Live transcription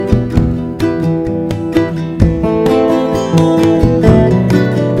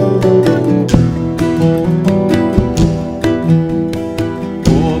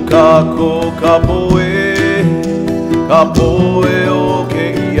poe o ke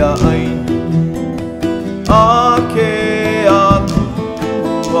ia aina Ake aku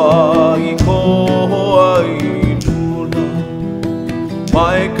I koho ai luna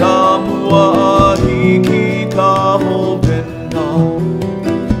Mai ka mua hiki ka hopena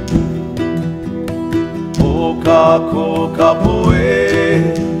O ka ko ka poe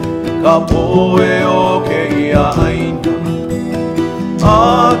o ke ia aina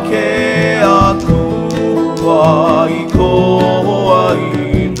Ake aku I koho ai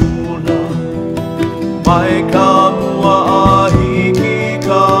luna Mai ka mua hiki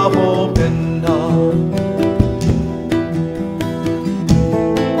ka hopena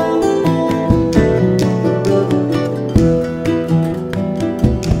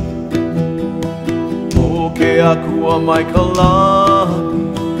O ke akua mai ka lani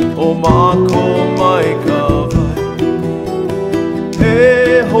O mako mai ka vai E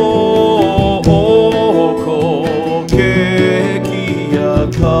ho oko ke kia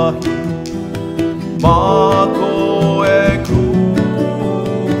kahi Mako e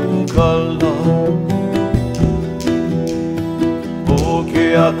kukala O ke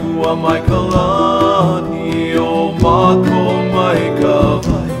akua mai ka lani O mako mai ka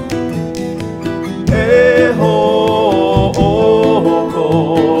vai E ho oko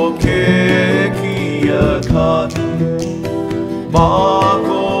ke kia kahi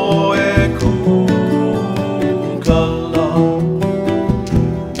Mako e kukala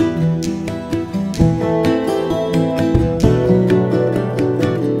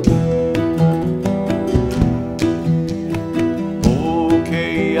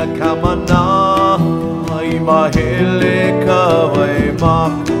Kamana I mahele ka wai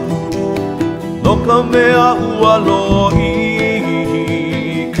mako No ka mea ua lo'i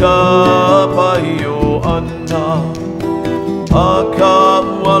ka pai o ana A ka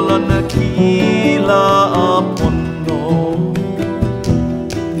ua lana kila a pono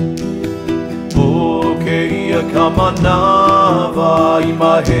O ke ia kamana I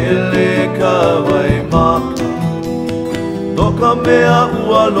mahele ka wai mako No ka mea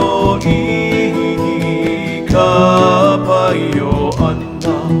ua lo'i ka pai o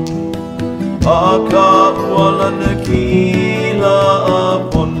ana A ka ua lana kila a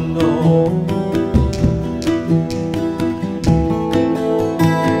pono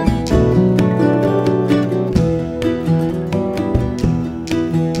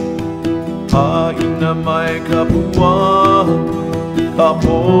Haina mai ka pua Ka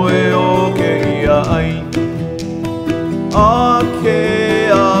poe o ke ia aina Ake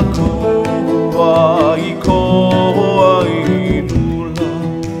aku I koho ai lula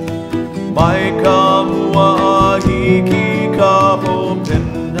Mai ka mua hiki ka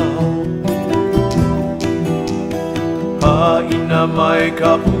hopena Haina mai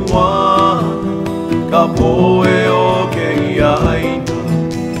ka pua Ka poe o ke ia aina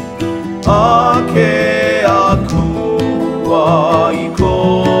Ake aku I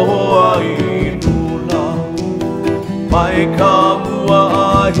koho ai Mai ka mua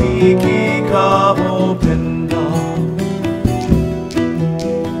hiki ka hopena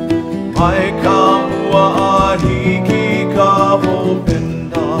Mai ka mua hiki ka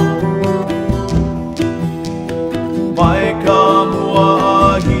hopena Mai ka mua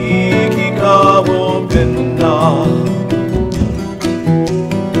hiki ka hopena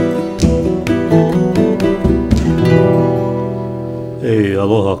Hey,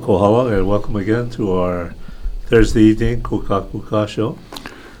 aloha kohala and welcome again to our Thursday evening Kuka Kuka show.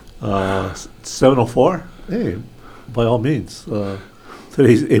 7:04. Hey, by all means.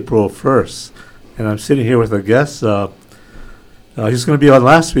 Today's April 1st, and I'm sitting here with a guest. He's going to be on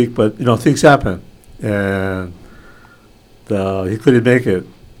last week, but things happen, and he couldn't make it.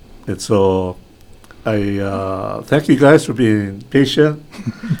 And so I thank you guys for being patient.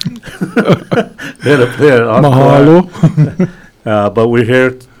 Mahalo. But we're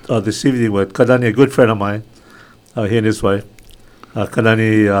here this evening with Kadani, a good friend of mine. He and his wife,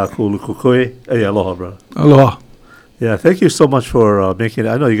 Kanani Kulukukui. Hey, aloha, brother. Aloha. Yeah, thank you so much for making it.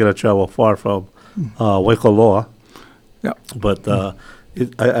 I know you got to travel far from Waikoloa. Yeah. But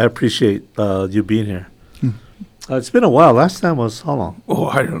I appreciate you being here. It's been a while. Last time was how long? Oh,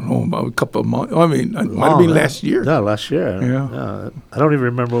 I don't know, about a couple of months. I mean, it might have been last year. Yeah, last year. Yeah. I don't even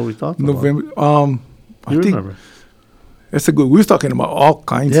remember what we talked November. about. I You think remember? that's a good. We was talking about all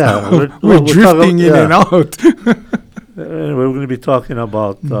kinds. Yeah, Of we're drifting in and out. Anyway, we're going to be talking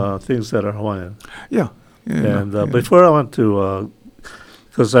about things that are Hawaiian. Yeah. And before I went to,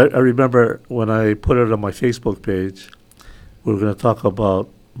 because I remember when I put it on my Facebook page, we were going to talk about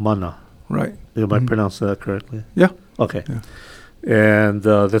mana. Right. Am I pronouncing that correctly? Yeah. Okay. Yeah. And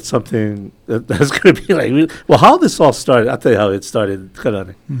that's something that's going to be like. Well, how this all started, I'll tell you how it started,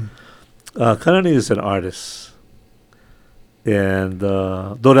 Karani. Karani is an artist. And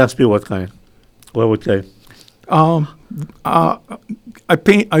don't ask me what kind. What kind? I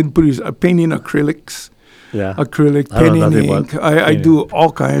paint. I paint in acrylics. Yeah. Acrylic, I don't pen know and nothing ink. about I painting. do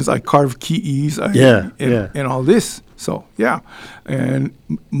all kinds. I carve keys. And all this. So yeah, and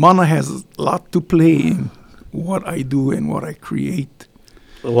Mana has a lot to play in what I do and what I create.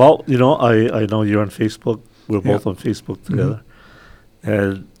 Well, I know you're on Facebook. We're both on Facebook Mm-hmm. together.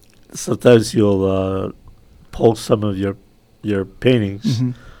 And sometimes you'll post some of your paintings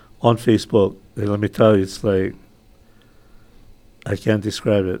Mhm. on Facebook. And let me tell you, it's like, I can't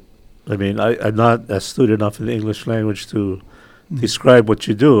describe it. I mean, I'm not astute enough in the English language to describe what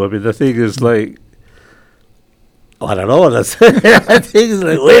you do. I mean, the thing is like, I don't know what that's. That thing is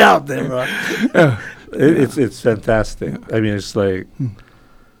like way out there, bro. It's fantastic. I mean, it's like,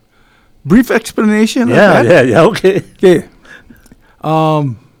 Brief explanation. of yeah, that? yeah, okay. Okay.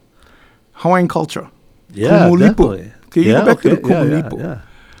 Hawaiian culture. Yeah, Kumulipo. definitely. Okay, you Yeah, go back to the okay, yeah, yeah, Kumulipo. yeah.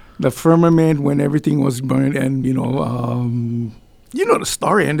 The firmament when everything was burned, and the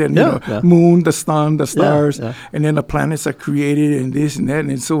story, and then Yeah. moon, the sun, the stars, yeah. and then the planets are created, and this and that,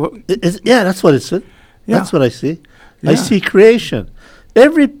 and so Yeah, that's what it's. Yeah. That's what I see. I Yeah. see creation.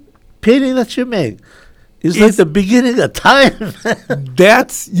 Every painting that you make is like It's- the beginning of time.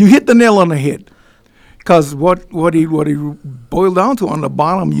 that's you hit the nail on the head. Because what it boiled down to on the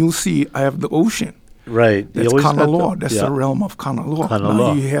bottom, you'll see I have the ocean. Right. You That's always got Kanaloa. the- That's yeah. the realm of Kanaloa. Kanaloa.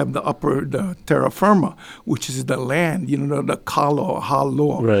 Now you have the terra firma, which is the land, the kalo,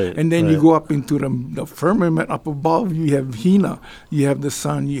 halo. Right, And then you right. go up into the firmament up above. You have Hina. You have the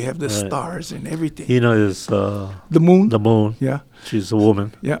sun. You have the Right. stars and everything. Hina is The moon. the moon. Yeah. She's a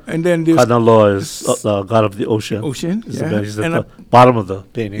woman. Yeah. And then there's Kanaloa is the god of the ocean. ocean. He's, Yeah. he's at And the bottom of the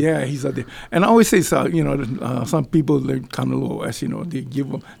painting. yeah, he's out there. And I always say, so, some people, like Kanaloa, as they give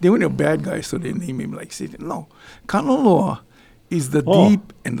him, they were a bad guy, so they name him like Satan. No, Kanaloa is the Oh.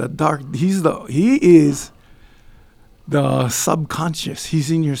 deep and the dark. He is the subconscious.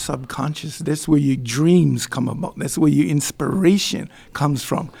 He's in your subconscious. That's where your dreams come about. That's where your inspiration comes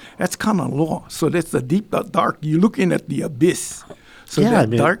from. That's Kanaloa. So that's the deep, the dark. You're looking at the abyss. So yeah, that I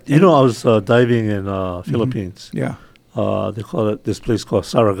mean, dark. I was diving in Philippines. Yeah. They call it this place called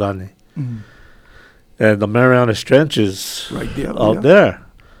Saragani, Mhm. and the Marianas Trench is Right there. out yeah. there,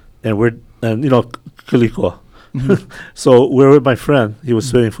 and Kilikua. Mhm. So we're with my friend. He was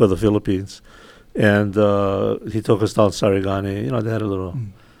swimming for the Philippines, and he took us down Sarigani. They had a little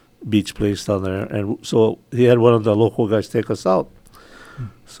beach place down there, and so he had one of the local guys take us out.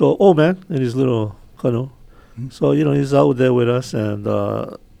 So, man, in his little canoe. So he's out there with us, and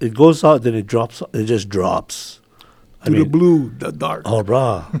it goes out, then it drops. It just drops. To the blue, the dark. Oh,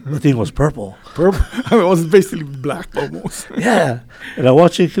 brah, the thing was purple. Purple. I mean, it was basically black almost. Yeah. And I'm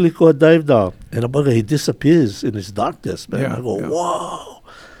watching Kilikua dive down, and he disappears in his darkness, man. Yeah, I go, yeah. whoa.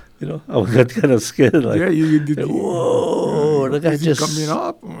 I got kind of scared. Like, yeah, you did. whoa, the guy Is he just coming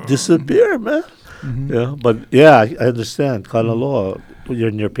up. disappeared, man. Mhm. Yeah, but yeah, I understand. Kanaloa, you're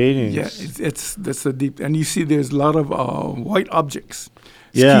in your paintings. Yeah, that's a deep. And you see, there's a lot of white objects.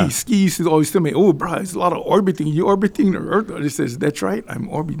 Yeah. Ski used to always tell me, "Oh, bro, it's a lot of orbiting. You orbiting the Earth?" He says, "That's right. I'm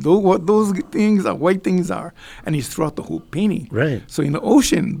orbiting. What those things are, white things are." And he's throughout the whole painting. Right. So in the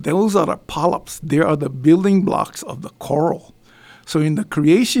ocean, those are the polyps. They are the building blocks of the coral. So in the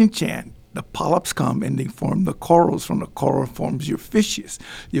creation chant, the polyps come and they form the corals. From the coral forms your fishes.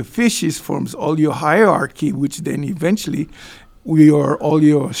 Your fishes forms all your hierarchy, which then eventually we are all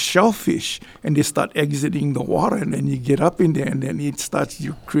your shellfish, and they start exiting the water, and then you get up in there, and then it starts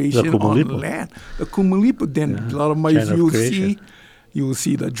your creation on Kumulipo. land. The Kumulipo, then a lot of my Chain of you'll creation. see. You will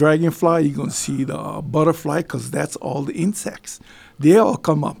see the dragonfly, you're going to see the butterfly, because that's all the insects. They all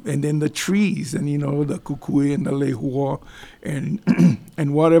come up. And then the trees, and the kukui and the lehua, and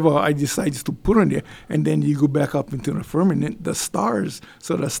and whatever I decide to put in there. And then you go back up into the firmament, the stars.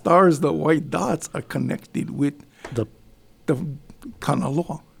 So the stars, the white dots, are connected with The the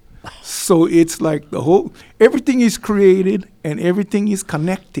Kanaloa. So it's like everything is created and everything is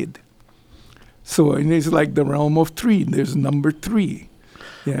connected. So and it's like the realm of three. There's number 3.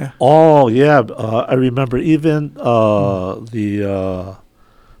 Yeah. Oh yeah, I remember even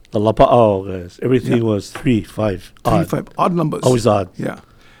the Lapa'au guys. Everything Yeah. was 3, 5, 3, odd. 5 odd numbers. Always odd. Yeah.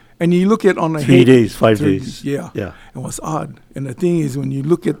 And you look at on the 3 days, 5 days. Yeah. Yeah. It was odd. And the thing is, when you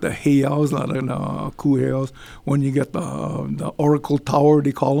look at the heiaus, like the kuheaus, when you get the oracle tower,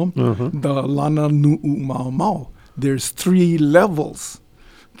 they call them, Mhm. the lana nu'u mau mau, there's 3 levels.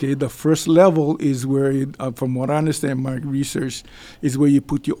 Okay, the first level is where, from what I understand, my research, is where you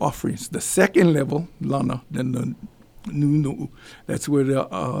put your offerings. The second level, Lana, then the Nunu, that's where the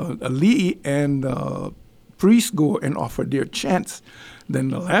Ali'i and priests go and offer their chants. Then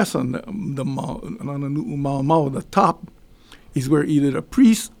the last one, the Mau, the top, is where either the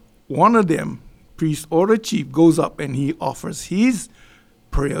priest, one of them, priest or the chief, goes up and he offers his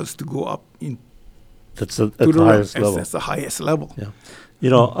prayers to go up in. That's at the highest level. That's the highest level. Yeah.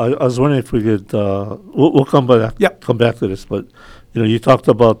 I was wondering if we could, we'll come back, Yep. come back to this, but, you talked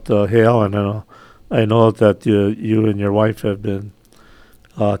about Heiau, and I know that you and your wife have been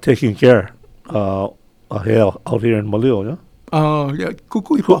taking care of Heiau out here in Malio, yeah? Yeah,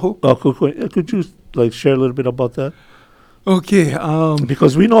 Kukui Pahu. Kukui. Could you share a little bit about that? Okay.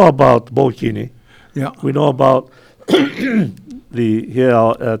 Because we know about Bokini. Yeah. We know about the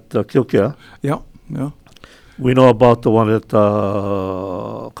Heiau at Kilkea. Yeah. We know about the one at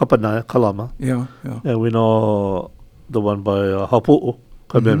Kapanaya, Kalama. Yeah. And we know the one by Hapu'u,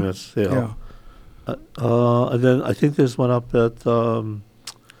 Kabemes. Yeah. And then I think there's one up at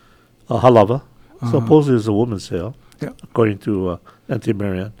Halava. Supposedly it's a woman's Heiau, Yeah. according to Auntie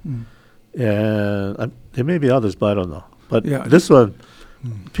Marian. Mm. And there may be others, but I don't know. But Yeah. this one,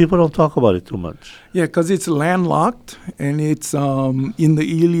 people don't talk about it too much. Yeah, because it's landlocked and it's in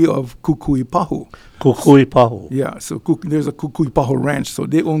the ili of Kukui Pahu. Kukui Pahu. Yeah, so there's a Kukui Pahu ranch, so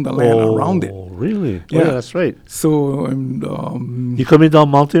they own the land around it. Oh, really? Yeah. Oh, yeah, that's right. So, You're coming down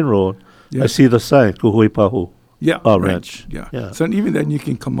Mountain Road. yeah. I see the sign, Kukui Pahu. Yeah, ranch. Yeah. So even then you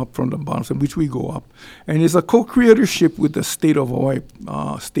can come up from the bottom, so which we go up. And it's a co-creatorship with the state of Hawaii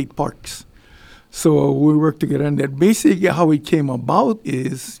state parks. So we work together. And that basically how it came about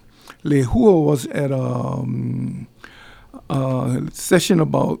is Lehua was at a session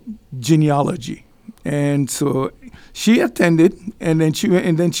about genealogy. And so she attended, and then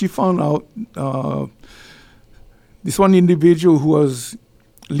she found out this one individual who was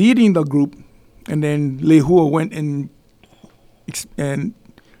leading the group. And then Lehua went and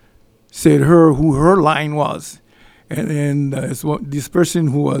said who her line was. And then this person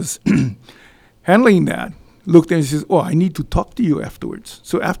who was handling that looked and says, I need to talk to you afterwards.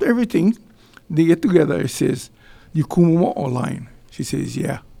 So after everything, they get together and says, you Kumo'o line. She says,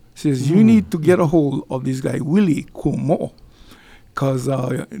 yeah. She says, you need to get a hold of this guy, Willie Kumo'o, because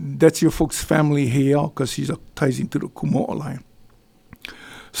that's your folks' family Heiau, because she ties into the Kumo'o line.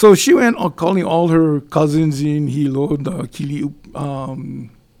 So she went on calling all her cousins in Hilo, the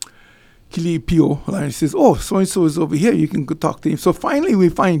Kili'ipio, and she says, so-and-so is over here, you can go talk to him. So finally we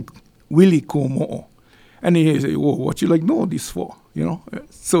find Willie Kumo'o. And he says, what you know this for,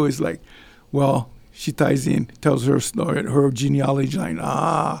 So it's like, she ties in, tells her story, her genealogy line.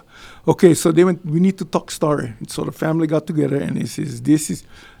 Okay, so we need to talk story. So the family got together and he says, this is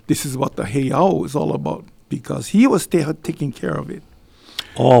what the Heiau is all about, because he was taking care of it.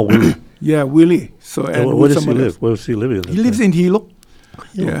 Oh, Willie. Yeah, Willie. So where does he live? Where is he living? He lives in Hilo.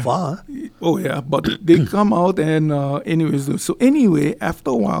 Yeah. Far. Oh, yeah. But they come out and anyways. So anyway,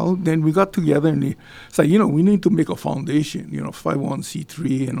 after a while, then we got together and they said, we need to make a foundation,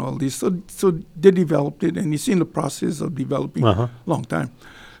 501c3 and all this. So they developed it, and it's in the process of developing long time.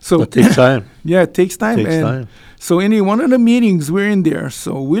 So it takes time. Yeah, it takes time. So one of the meetings, we're in there.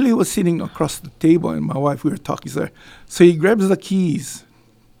 So Willie was sitting across the table, and my wife, we were talking. So he grabs the keys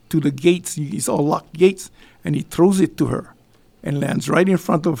to the gates. It's all locked gates, and he throws it to her and lands right in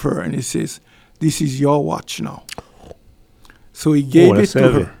front of her, and he says, this is your watch now. So he gave it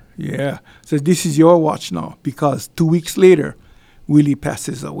to her. Yeah. Says, this is your watch now, because 2 weeks later, Willie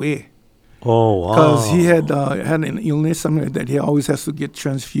passes away. Oh, wow. Because he had an illness, something like that. He always has to get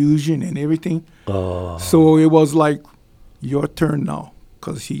transfusion and everything. So it was like, your turn now,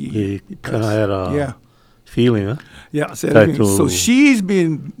 because he kind of had a feeling, huh? Yeah. So she's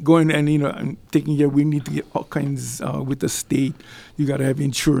been going and taking care. We need to get all kinds with the state. You got to have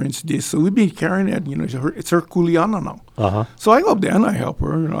insurance. This. So we've been carrying that. It's her kuleana now. So I go up there and I help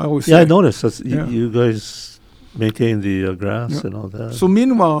her. I always. I noticed you guys maintain the grass and all that. So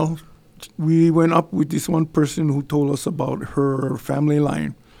meanwhile, we went up with this one person who told us about her family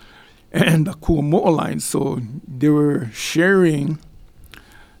line and the Kumo'o line. So they were sharing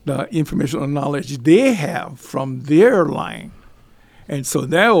the information and knowledge they have from their line. And so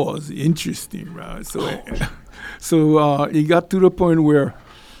that was interesting, right? So it got to the point where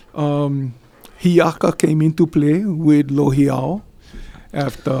Hiaka came into play with Lohiau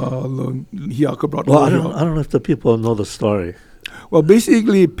after Hiaka brought Lohiau. I don't know if the people know the story. Well,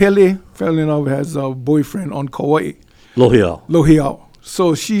 basically, Pele fell in love, has a boyfriend on Kauai. Lohiau.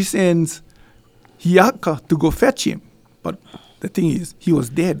 So she sends Hiaka to go fetch him. But the thing is, he was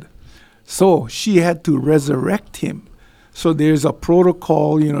dead. So she had to resurrect him. So there's a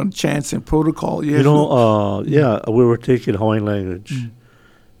protocol, chants and protocol. We were taking Hawaiian language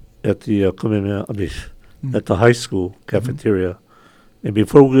at the at the high school cafeteria, and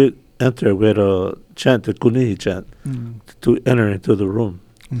before we enter, we had a chant, the Kunihi chant, to enter into the room.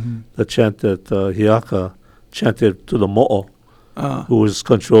 The chant that Hiaka chanted to the mo'o, who was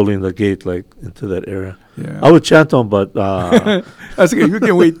controlling the gate, like into that area. Yeah. I would chant them, but That's okay. You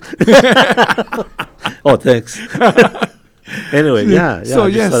can wait. oh, thanks. Anyway, yeah. So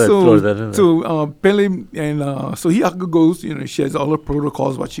I just thought I'd throw that in there. So Pele and so Hiaka goes. She has all the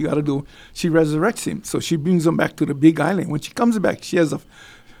protocols. What she got to do. She resurrects him. So she brings him back to the Big Island. When she comes back, she has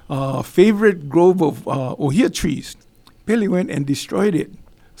a favorite grove of ohia trees. Pele went and destroyed it.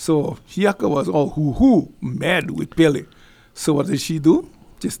 So Hiaka was all mad with Pele. So what did she do?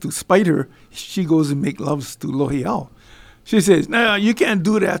 Just to spite her, she goes and make loves to Lohiau. She says, "No, you can't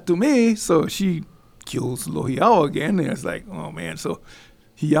do that to me." So she kills Lohiau again. And it's like, oh man. So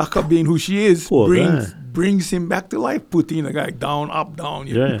Hiaka, being who she is, brings him back to life, putting the guy down, up, down.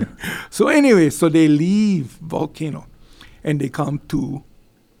 Yeah. So anyway, so they leave Volcano and they come to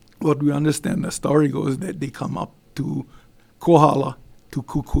what we understand the story goes that they come up to Kohala, to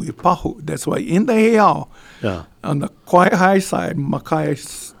Kukuipahu. That's why in the heiau, on the Kaiahai side,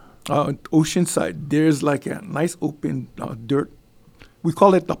 Makai's ocean side, there's like a nice open dirt. We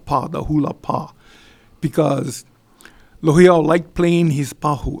call it the pa, the hula pa, because Lohiau liked playing his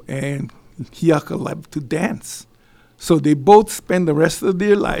pahu and Hiaka liked to dance. So they both spend the rest of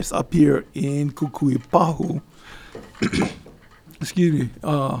their lives up here in Kukuipahu, excuse me,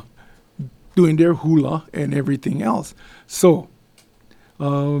 doing their hula and everything else. So,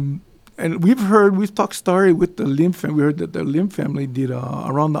 and we've talked story with the Lim family. We heard that the Lim family did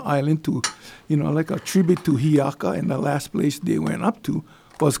around the island to, like a tribute to Hiaka, and the last place they went up to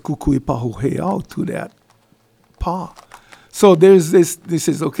was Kukuipahu Heiau, to that pa. So there's this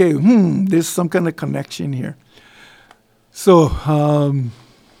is okay, there's some kind of connection here. So,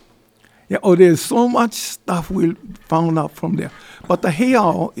 there's so much stuff we found out from there. But the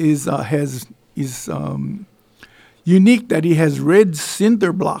heiau is unique that it has red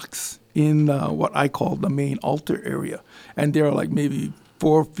cinder blocks in what I call the main altar area. And they're like maybe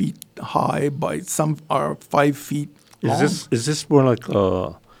 4 feet high, by some are 5 feet long. Is this more like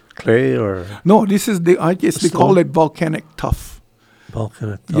clay or? No, this is I guess they call it volcanic tuff.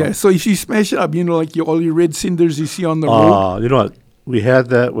 Volcanic tuff. Yeah, so if you smash it up, like all your red cinders you see on the road. You know what? We had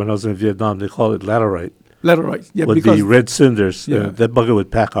that when I was in Vietnam. They call it laterite. Laterite, yeah. Would be red cinders. Yeah. That bucket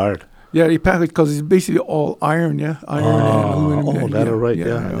would pack hard. Yeah, they pack it because it's basically all iron, and aluminum. Laterite,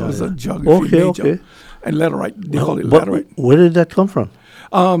 It was a jug. Okay. And laterite, they call it laterite. Where did that come from?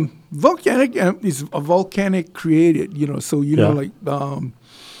 Volcanic is a volcanic created, so like.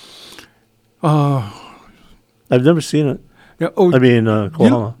 I've never seen it. Yeah,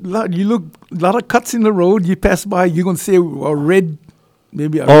 Kohala. You look a lot of cuts in the road. You pass by, you're gonna see a red,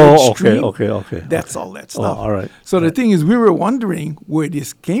 maybe a red stream. Okay. That's all that stuff. All right. So the thing is, we were wondering where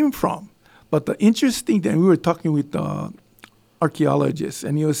this came from. But the interesting thing, we were talking with archaeologists,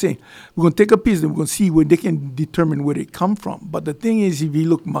 and he was saying, we're going to take a piece and we're going to see where they can determine where they come from. But the thing is, if you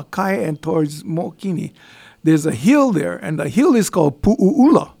look Makai and towards Mo'okini, there's a hill there, and the hill is called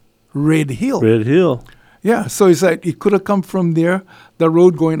Pu'u'ula, Red Hill. Red Hill. Yeah, so it's like it could have come from there, the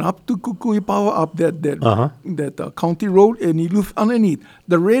road going up to Kukuipahu, up that county road, and you look underneath.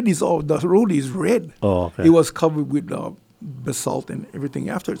 The road is red. Oh, okay. It was covered with basalt and everything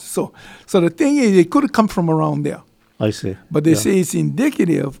after. So the thing is, it could have come from around there. I see. But they say it's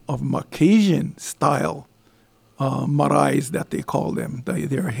indicative of Marcasian style marais that they call them,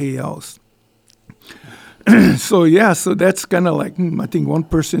 their heiaus. So that's kind of like, I think one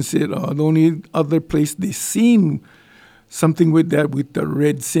person said the only other place they seen something with that, with the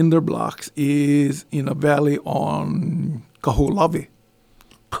red cinder blocks, is in a valley on Kaho'olawe.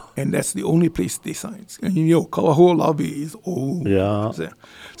 And that's the only place they signed. And Kaho'olawe is old. Yeah.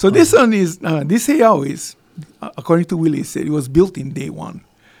 So this one is, this heiau is, according to Willie said, it was built in day one.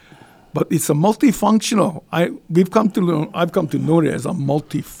 But it's a multifunctional. I've come to know it as a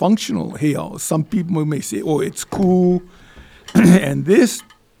multifunctional heiau. Some people may say, "Oh, it's cool," and this.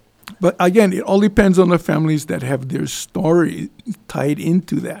 But again, it all depends on the families that have their story tied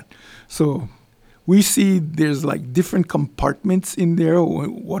into that. So we see there's like different compartments in there.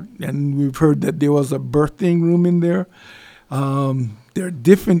 And we've heard that there was a birthing room in there. There are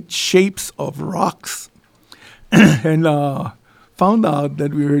different shapes of rocks, and. Found out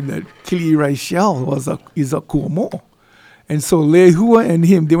that we heard that Kili Raichel is a kuomo, And so Lehua and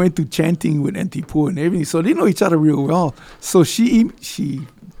him, they went to chanting with Auntie Pooh and everything. So they know each other real well. So she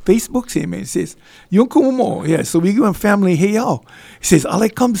Facebooks him and says, "Yung kumo." Yeah, so we give him family heiau. He says, "I'll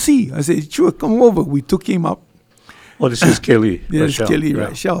come see." I said, "Sure, come over." We took him up. Oh, this is Kelly. Yeah, it's Rachel. Kelly Yeah.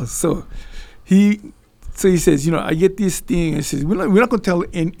 Rachel. So he says, I get this thing. He says, we're not going to tell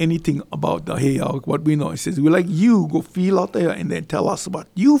anything about the heiau, what we know. He says, we like you, go feel out there and then tell us what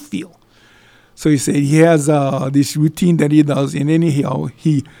you feel. So he said he has this routine that he does in any heiau.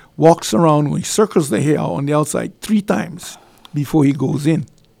 He walks around, he circles the heiau on the outside 3 times before he goes in.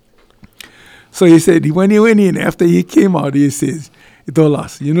 So he said when he went in, after he came out, he says, he told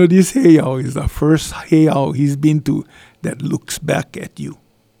us, this heiau is the first heiau he's been to that looks back at you.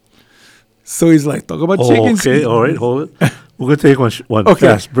 So he's like, talk about chicken Okay, skin. all right, hold it. We're going to take one Okay.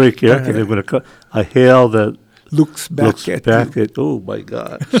 fast break here, Okay. and then we're going to cut a hail that Looks back looks at back you. at, oh my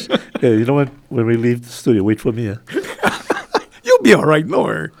gosh. Hey, you know what? When we leave the studio, wait for me. You'll be all right, no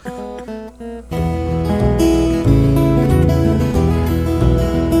worry.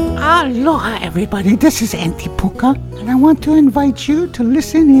 Aloha, everybody. This is Auntie Puka, and I want to invite you to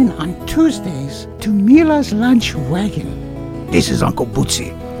listen in on Tuesdays to Mila's Lunch Wagon. This is Uncle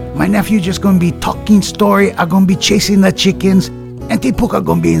Bootsy. My nephew just gonna be talking story. I'm gonna be chasing the chickens. Auntie Puka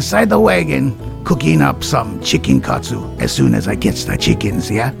gonna be inside the wagon cooking up some chicken katsu as soon as I gets the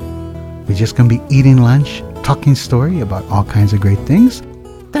chickens, yeah? We're just gonna be eating lunch, talking story about all kinds of great things.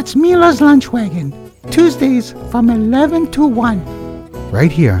 That's Mila's Lunch Wagon. Tuesdays from 11 to 1.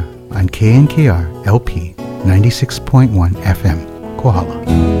 Right here on KNKR LP 96.1 FM. Kohala.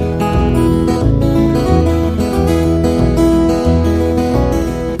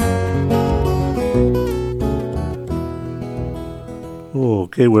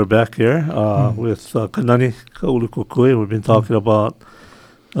 Okay, we're back here with Kanani Kaulukukui. We've been talking about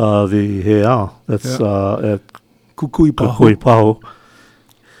the heiau that's at Kukui Pahu. Kukui Pahu.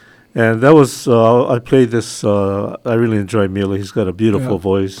 And that was, I played this, I really enjoy Mila. He's got a beautiful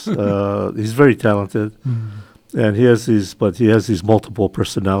Yeah. voice. He's very talented. And he has these multiple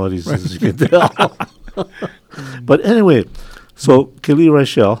personalities, as you can tell. But anyway, so Kelly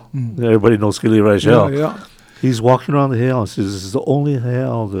Rachel, everybody knows Kelly Rachel. Yeah. He's walking around the heiau and says, this is the only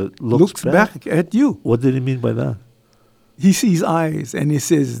heiau that looks back at you. What did he mean by that? He sees eyes, and he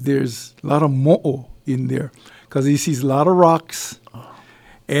says there's a lot of mo'o in there because he sees a lot of rocks.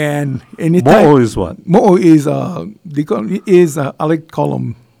 And anytime Mo'o is what? mo'o is I like to call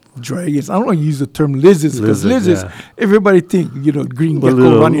them dragons. I don't want to use the term lizards because Lizard, lizards, yeah. everybody think green What gecko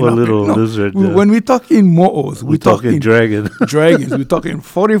little- running what up. little No, lizard, when we talk in mo'os, We're talking dragon. dragons. We're talking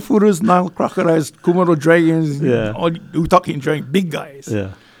 40-footers, Nile crocodiles, Komodo dragons. Yeah. We're talking big guys.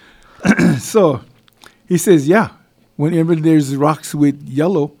 Yeah. So he says, yeah, whenever there's rocks with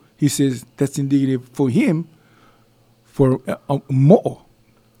yellow, he says that's indicative for him for mo'o.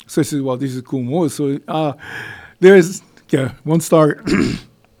 So he says, well, this is cool mo'o. So there's one star.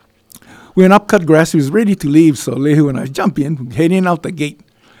 We're in upcut grass. He was ready to leave. So Lehu and I jump in, heading out the gate.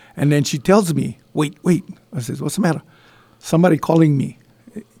 And then she tells me, wait. I says, what's the matter? Somebody calling me.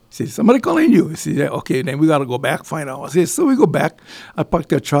 He says, somebody calling you. He says, yeah, okay, then we got to go back, find out. I says, so we go back. I park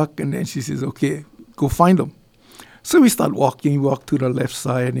the truck, and then she says, okay, go find them. So we start walking, walk to the left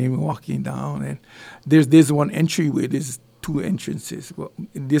side, and then we're walking down. And there's one entryway. There's 2 entrances. Well,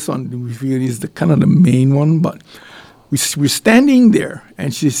 this one we feel is the kind of the main one, but we're standing there,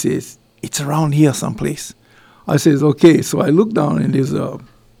 and she says, it's around here someplace. I says, okay. So I look down, and there's a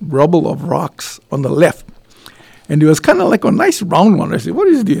rubble of rocks on the left. And it was kind of like a nice round one. I said, what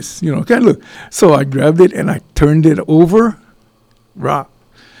is this? Kind of look. So I grabbed it, and I turned it over. Rock.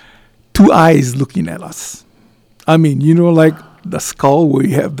 2 eyes looking at us. I mean, like the skull where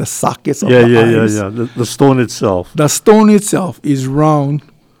you have the sockets of the eyes. Yeah. The stone itself. The stone itself is round,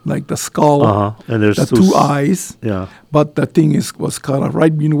 like the skull. And there's the 2 eyes. Yeah. But the thing was kind of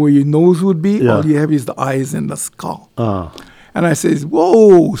right where your nose would be. Yeah. All you have is the eyes and the skull. Uh-huh. And I says,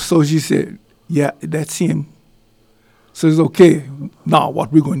 whoa. So she said, yeah, that's him. So it's okay. Now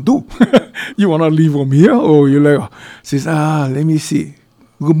what we going to do? You want to leave him here? Or you like, says, let me see.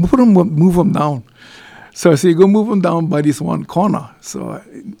 We'll move him down. So I say, go move them down by this one corner. So,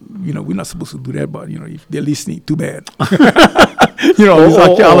 we're not supposed to do that, but, if they're listening, too bad. These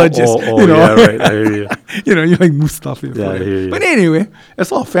archaeologists, Yeah, right. I hear you. you like move stuff in. Yeah, I hear you. But anyway,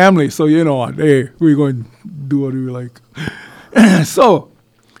 it's all family. So, hey, we're going to do what we like. So,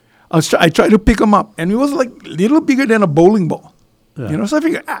 I tried to pick them up, and it was like a little bigger than a bowling ball. Yeah. So I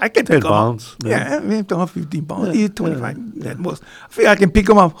figured I can pick 10 them pounds. up. Yeah, 15 pounds, 25 at most. I figured I can pick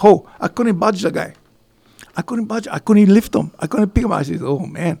them up. I couldn't budge the guy. I couldn't budge. I couldn't lift him. I couldn't pick him up. I said, oh,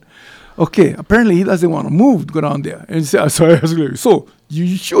 man. Okay, apparently he doesn't want to move to go down there. And so I was like, so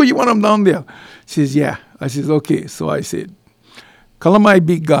you sure you want him down there? She says, yeah. I says, okay. So I said, Kalamai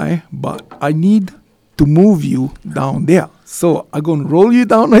big guy, but I need to move you down there. So I'm going to roll you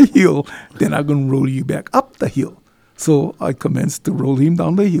down the hill, then I'm going to roll you back up the hill. So I commenced to roll him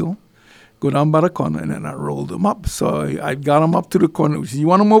down the hill, go down by the corner, and then I rolled him up. So I got him up to the corner. She said, you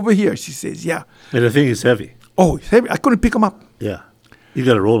want him over here? She says, yeah. And the thing is heavy. Oh, it's heavy. I couldn't pick him up. Yeah. You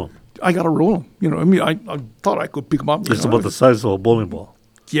got to roll them. I got to roll him. You know, I mean, I thought I could pick him up. It's about the size of a bowling ball.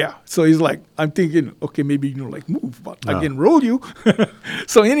 Yeah. So he's like, I'm thinking, okay, maybe, like move, but I can roll you.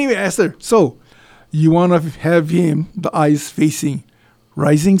 So anyway, I asked her, so you want to have him, the eyes facing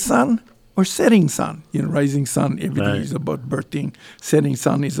rising sun or setting sun? Rising sun, everything is about birthing. Setting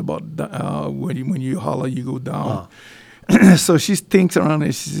sun is about when you holler, you go down. So she thinks around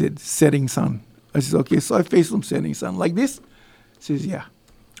and she said, setting sun. I said, okay. So I face him setting sun like this. She says, yeah.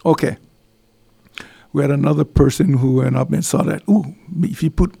 Okay. We had another person who went up and saw that, if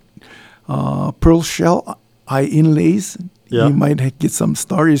you put pearl shell eye inlays, you might get some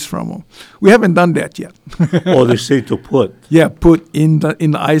stories from them. We haven't done that yet. Oh, they say to put. Yeah, put in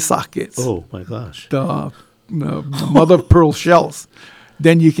the eye sockets. Oh, my gosh. The mother of pearl shells.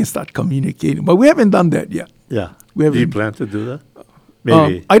 Then you can start communicating. But we haven't done that yet. Yeah. We haven't. Do you plan to do that?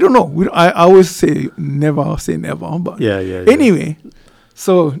 Maybe. I don't know. I always say never. But Yeah. Anyway,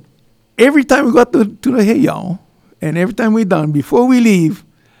 so every time we got to the heiau, and every time we're done, before we leave,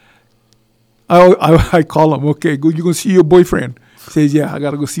 I call him, okay, go, you go see your boyfriend. He says, yeah, I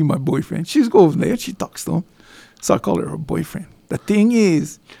got to go see my boyfriend. She's go over there, she talks to him. So I call her boyfriend. The thing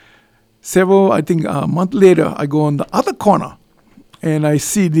is, a month later, I go on the other corner, and I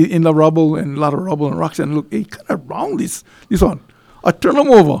see in the rubble, and a lot of rubble and rocks, and look, hey, kind of round this one. I turn them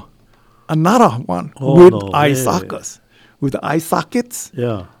over, another one with eye sockets. With the eye sockets.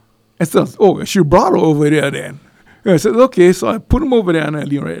 Yeah. And so, she brought her over there then. And I said, okay, so I put him over there and I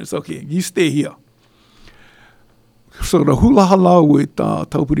leave her. It's okay, you stay here. So the hula hala with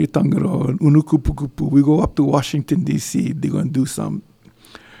Taupiri Tangaro and Unukupukupu, we go up to Washington, D.C. They're going to do some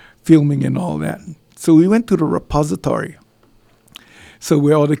filming and all that. So we went to the repository. So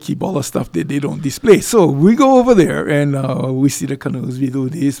we ought to keep all the stuff that they don't display. So we go over there and we see the canoes, we do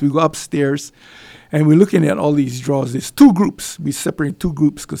this, we go upstairs. And we're looking at all these drawers. There's two groups. We separate two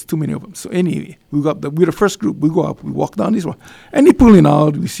groups because too many of them. So anyway, we're the first group. We go up. We walk down this one. And they pulling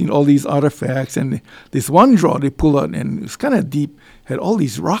out. We've seen all these artifacts. And this one drawer they pull out, and it was kind of deep. Had all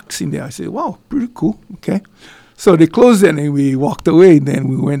these rocks in there. I said, wow, pretty cool. Okay. So they closed it, and we walked away. Then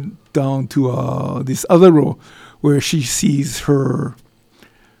we went down to this other row where she sees her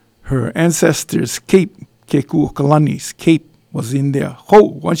ancestors' cape, Kekuokalani's cape. Was in there.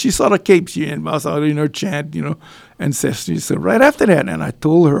 Once she saw the cape, she was out in her chant, ancestry. So right after that, and I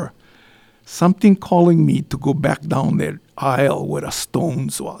told her, something calling me to go back down that aisle where the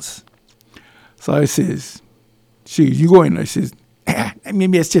stones was. So I says, you go in. I says,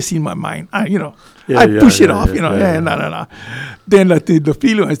 maybe it's just in my mind. I push it off, no. Then the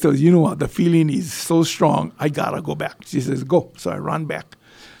feeling, I said, you know what, the feeling is so strong, I gotta go back. She says, go. So I run back.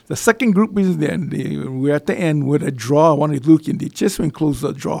 The second group is then, we're at the end with a drawer. I wanted to look in. They just went close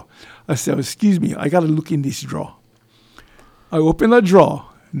the drawer. I said, excuse me, I got to look in this drawer. I open the drawer.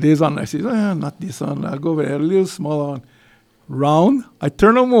 There's one. I said, not this one. I go over there, a little smaller one. Round. I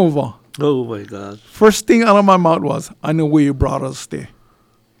turn them over. Oh, my God. First thing out of my mouth was, I know where your brothers stay.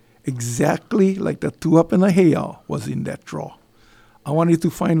 Exactly like the two up in the heiau was in that drawer. I wanted to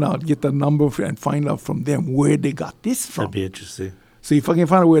find out, get the number and find out from them where they got this from. That'd be interesting. So if I can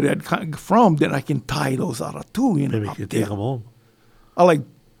find out where that from, then I can tie those other two in. Maybe you can take them home. I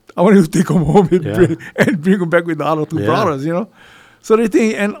wanted to take them home and bring them back with the other two brothers, So the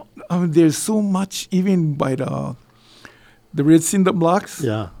thing, and there's so much, even by the red cinder blocks.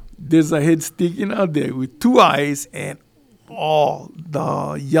 Yeah. There's a head sticking out there with two eyes and all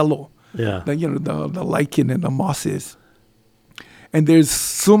the yellow. Yeah. The lichen and the mosses. And there's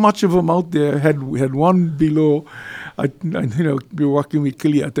so much of them out there. We had one below. We were walking with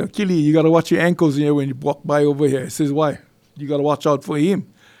Kili. I tell Kili, you got to watch your ankles here when you walk by over here. He says, why? You got to watch out for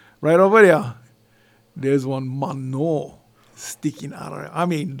him. Right over there, there's one mano sticking out of there. I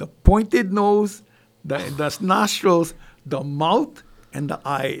mean, the pointed nose, the nostrils, the mouth, and the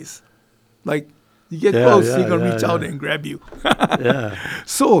eyes. Like, you get close, he's going to reach out and grab you.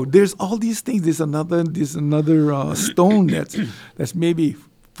 So there's all these things. There's another stone that's maybe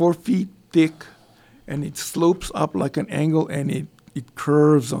 4 feet thick, and it slopes up like an angle, and it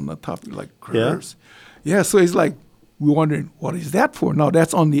curves on the top, like curves. Yeah, so it's like, we're wondering, what is that for? Now,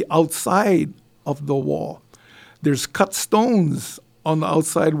 that's on the outside of the wall. There's cut stones on the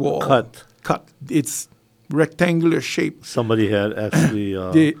outside wall. Cut. It's rectangular shape. Somebody had actually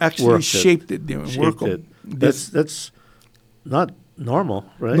They actually worked shaped it. They Shaped work it. That's not normal,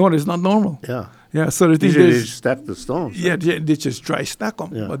 right? No, it's not normal. Yeah. Yeah, so the thing Usually they is, stack the stones. yeah, they just dry stack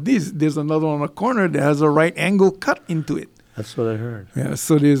them. Yeah. But there's another one on the corner that has a right angle cut into it. That's what I heard. Yeah,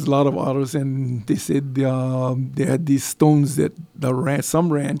 so there's a lot of otters, and they said they had these stones that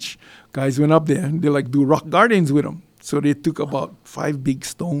some ranch guys went up there and they like do rock gardens with them. So they took about 5 big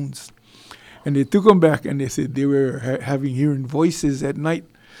stones, and they took them back, and they said they were hearing voices at night.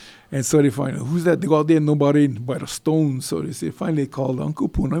 And so they find out, who's that? They go out there, nobody by the stones. So they say, finally called Uncle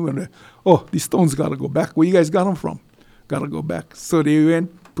Puna. Went, oh, these stones got to go back. Where you guys got them from? Got to go back. So they went,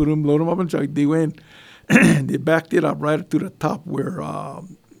 load them up in the truck. They went, they backed it up right to the top where,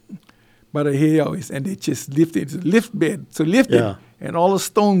 by the hay always, and they just lifted. It's a lift bed. So lifted, Yeah. and all the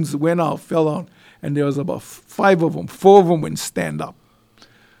stones went out, fell out. And there was about 5 of them. 4 of them went stand up.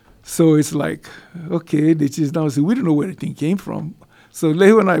 So it's like, okay, they just now say, we don't know where the thing came from. So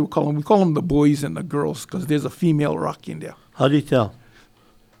Leo and I we call them the boys and the girls because there's a female rock in there. How do you tell?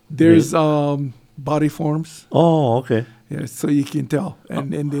 There's body forms. Oh, okay. Yeah, so you can tell.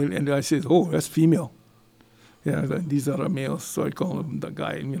 And I said, oh, that's female. Yeah, these are the males. So I call them the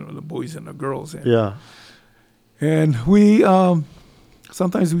guy, the boys and the girls. Yeah. And we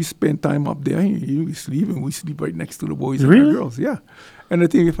sometimes we spend time up there. We sleep, and we sleep right next to the boys and Really? the girls. Yeah. And I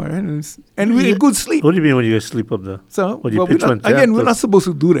think if and we get good sleep. What do you mean when you guys sleep up there? So What, you well, pitch one tent again, we're or- not supposed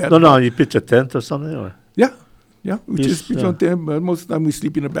to do that. No, you pitch a tent or something? Or? Yeah. We Yes, just pitch yeah. on tent, but most of the time we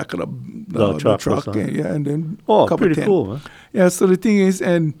sleep in the back of the truck or truck. something. And then Oh, cover pretty tent. cool, man. Yeah, so the thing is,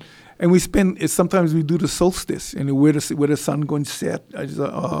 and we spend, sometimes we do the solstice, and where the sun going to set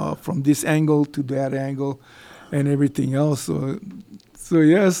from this angle to that angle and everything else. So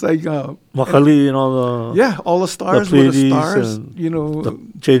yes, like Makali and all the all the stars were the Pleiades stars, and the the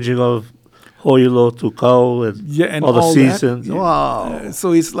changing of Hoilo to Kau and, and all the that. seasons. Yeah. Wow.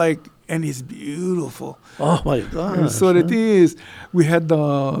 So it's like, and it's beautiful. Oh my God. So the thing is, we had the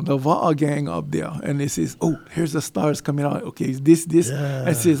Va'a gang up there, and it says, "Oh, here's the stars coming out. Okay, it's this." Yeah. And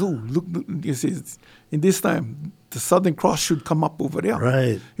it says, "Oh, look!" It says, "In this time, the Southern Cross should come up over there."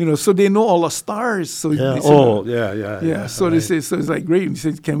 Right. So they know all the stars. So Yeah. they said, Oh, yeah. So they say, so it's like great. He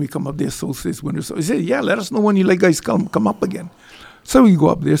said, "Can we come up there solstice, winter?" So he said, "Yeah, let us know when you like guys come up again." So we go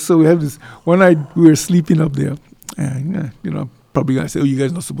up there. So we have this one night we were sleeping up there, and probably gonna say, "Oh, you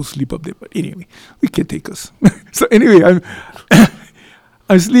guys not supposed to sleep up there," but anyway, we can take us. So anyway,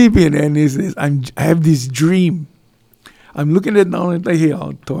 I'm sleeping, and he says, I have this dream. I'm looking down at the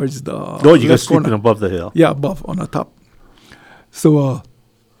hill towards the Oh, you guys left sleeping corner. above the hill. Yeah, above on the top. So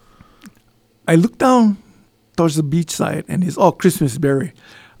I look down towards the beach side, and it's all Christmas berry.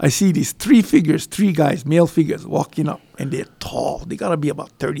 I see these 3 figures, 3 guys, male figures, walking up, and they're tall. They gotta be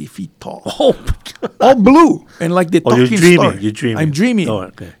about 30 feet tall. Oh, my God. All blue, and like they're Oh, you're talking dreaming, story. you're dreaming. I'm dreaming. Oh,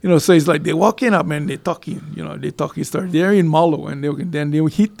 okay. So it's like they're walking up and they're talking. They're talking story. They're in Malo, and then they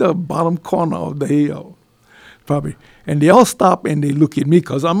hit the bottom corner of the hill, probably, and they all stop and they look at me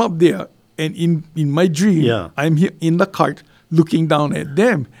because I'm up there, and in my dream, Yeah. I'm here in the cart looking down at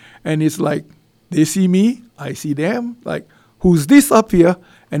them, and it's like they see me, I see them, like, who's this up here?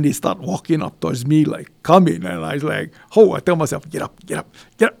 And they start walking up towards me, like, coming. And I was like, I tell myself, get up.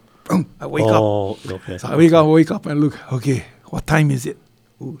 Boom, I wake up. Oh, okay. So I wake up and look, okay, what time is it?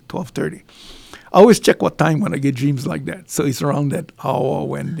 Ooh, 12:30. I always check what time when I get dreams like that. So it's around that hour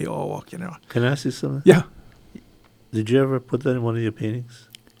when they all walking around. Can I ask you something? Yeah. Did you ever put that in one of your paintings?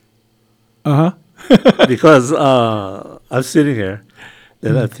 Uh-huh. Because I'm sitting here,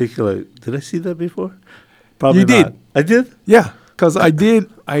 and I'm thinking, like, did I see that before? Probably You did. not. I did? Yeah, because I did,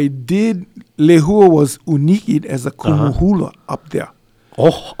 Lehua was unique as a kumuhula up there.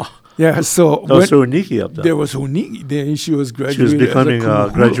 Oh, Yeah, so that was Runiki up there. there was Uniki. Then she was She graduated was becoming, as a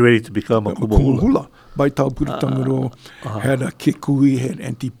kumuhula. graduating to become a Kubuhula. Kumuhula. By Taupurutangaro, had a Kikui, had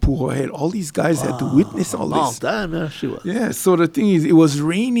Antipua, had all these guys had to witness all Long this. time, yeah, she was. Yeah, so the thing is, it was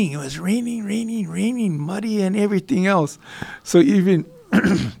raining. It was raining, muddy and everything else. So even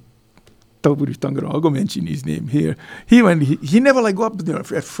Taupurutangaro, I'll go mention his name here. He never like go up there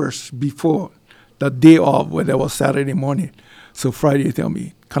at first before the day off, where that was Saturday morning. So Friday, he tell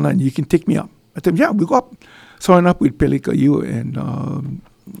me, Kanan, you can take me up. I tell him, yeah, we go up. So I went up with Pelika Yu and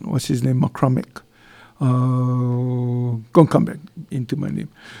what's his name, McCormick. Gonna come back into my name.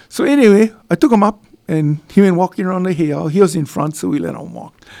 So anyway, I took him up, and he went walking around the hill. He was in front, so we let him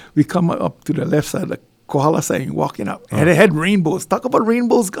walk. We come up to the left side, the Kohala side, walking up. And it had rainbows. Talk about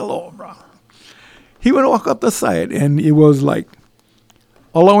rainbows galore, bro. He went walk up the side, and it was like,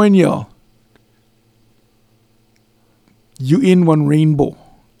 all in yell, you in one rainbow.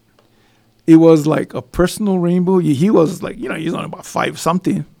 It was like a personal rainbow. He was like, he's only about 5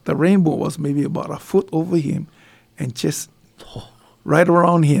 something. The rainbow was maybe about a foot over him, and just right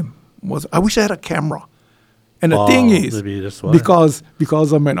around him I wish I had a camera. And the thing is, maybe that's why.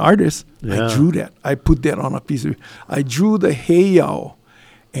 because I'm an artist, Yeah. I drew that. I put that on a piece of. I drew the heiau,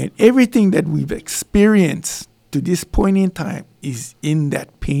 and everything that we've experienced to this point in time is in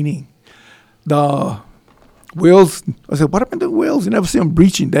that painting. The whales. I said, what happened to the whales? You never see them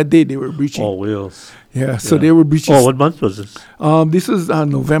breaching. That day they were breaching. Oh, wheels. Yeah, so they were breaching. Oh, what month was this? This was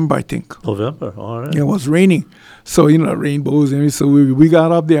November, I think. November. All right. It was raining. So, rainbows. And so we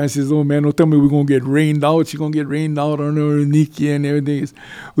got up there. I says, oh, man, don't tell me we're going to get rained out. She's going to get rained out on her Nikki and everything.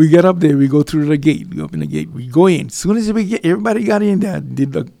 We get up there. We go through the gate. We open the gate. We go in. As soon as everybody got in there,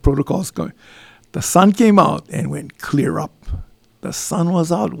 did the protocols going. The sun came out and went clear up. The sun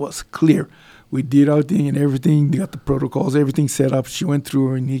was out, was clear. We did our thing and everything. They got the protocols, everything set up. She went through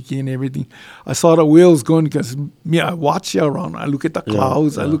her Nikki and everything. I saw the whales going because I watch you around. I look at the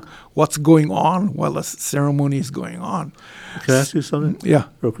clouds. I look what's going on while the ceremony is going on. Can I ask you something? Yeah.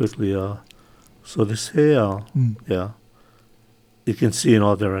 Real quickly. So this hair, you can see in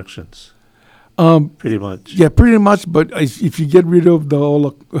all directions. Pretty much. Yeah, pretty much. But if you get rid of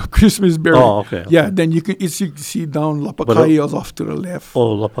all Christmas berry, okay. then you can see down Lapakai is off to the left.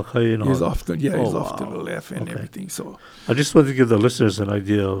 Oh, Lapakai and all. He's off to Oh, off to wow. the left and Okay. everything. So I just wanted to give the listeners an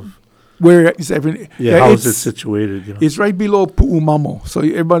idea of where is everything? how is it situated? It's right below Pu'umamo. So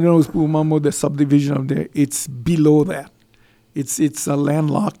everybody knows Pu'umamo, the subdivision of there. It's below that. It's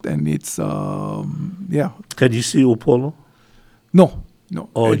landlocked and it's Can you see Upolu? No.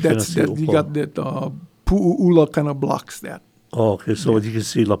 Oh, you cannot that's see that. You Upolu. got that Pu'ula kind of blocks that. Oh, okay. So you can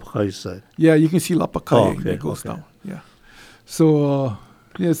see Lapakai side. Yeah, you can see Lapakai Oh, okay, that goes okay. down. Yeah. So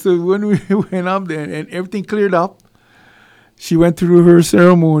so when we went up there and everything cleared up, she went through her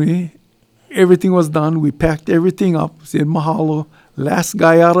ceremony. Everything was done. We packed everything up. Said mahalo. Last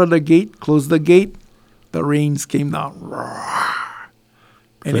guy out of the gate, closed the gate. The rains came down.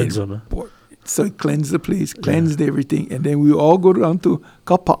 And Cleanse them, huh? poured. So it cleansed the place, cleansed everything. And then we all go down to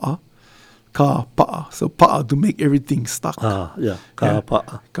Kapa'a. So pa'a to make everything stuck.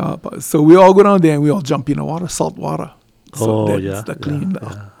 Ka'apa'a. Kapa'a. So we all go down there and we all jump in the water, salt water. So that's the clean.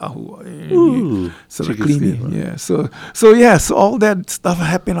 Ooh, So the chicken cleaning, skin, huh? So all that stuff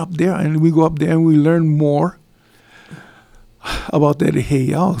happened up there, and we go up there and we learn more about that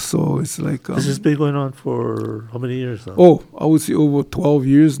heiau. So it's like This has been going on for how many years now? I would say over 12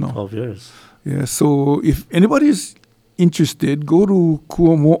 years now. 12 years. Yeah. So if anybody is interested, go to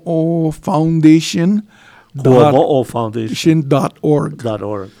Kuamo'o Foundation. Kuamo'o Foundation. .org.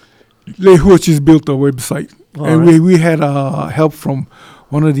 .org. Which is built a website. All And right. we had help from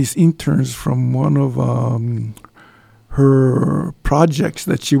one of these interns from one of her projects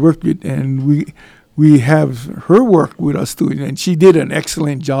that she worked with, and we have her work with us too, and she did an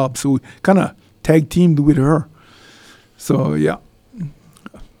excellent job. So we kind of tag teamed with her. So yeah,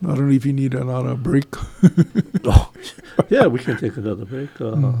 I don't know if you need another break. Oh, yeah, we can take another break.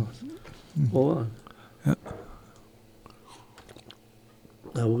 Hold on. Yeah.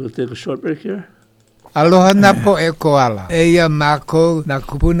 Now we're going to take a short break here. Aloha na po e koala. E ia mākou na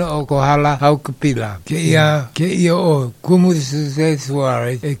kupuna o kohala hau kapila. Ke ia o Kumu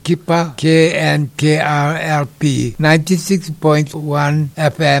Suarez e kipa KNKRLP 96.1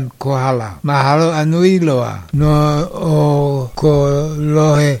 FM kohala. Mahalo anui loa no o ko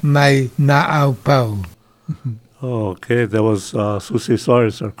lohe mai na au pau. Oh, okay, that was Suse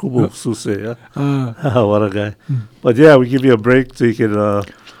Suarez, or Kumu Suse, yeah? What a guy. But yeah, we give you a break so you can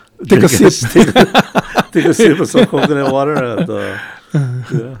Take a sip. take a sip of some coconut water and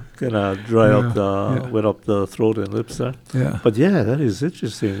kind of dry up wet up the throat and lips there. Yeah. But yeah, that is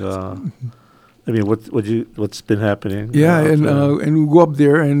interesting. I mean, what's been happening? Yeah, up and there? and we go up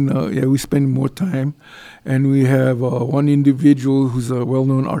there and we spend more time, and we have one individual who's a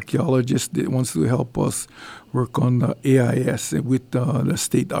well-known archaeologist that wants to help us work on the AIS with the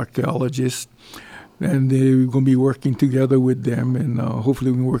state archaeologists, and we're going to be working together with them, and hopefully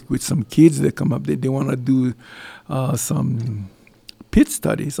we can work with some kids that come up there. They want to do some pit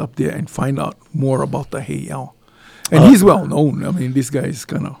studies up there and find out more about the heiau. And he's well known. I mean, this guy is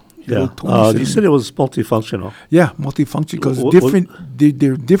kind of. Yeah. You said it was multifunctional. Yeah, multifunction because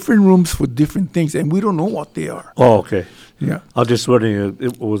there are different rooms for different things, and we don't know what they are. Oh, okay. Yeah. I'm just wondering,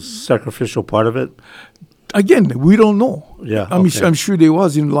 it was sacrificial part of it? Again, we don't know. Yeah, I mean, okay. I'm sure there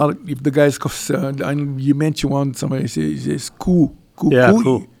was in a lot of. If the guys, you mentioned one, somebody says ku. Yeah,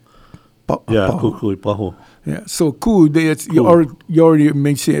 ku. Pa- Yeah, pahu. kukui pahu. Yeah, so ku. You already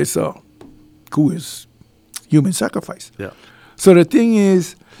mentioned it's ku is human sacrifice. Yeah. So the thing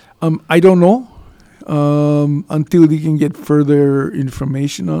is, I don't know until we can get further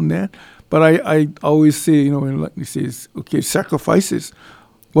information on that. But I always say, when like he says, okay, sacrifices.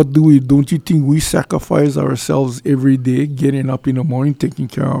 What do we? Don't you think we sacrifice ourselves every day, getting up in the morning, taking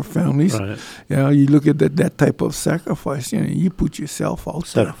care of our families? Right. Yeah, you look at that type of sacrifice. You put yourself out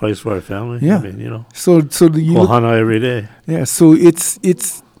there. Sacrifice for our family. Yeah. I mean, So you look, Ohana every day. yeah. So it's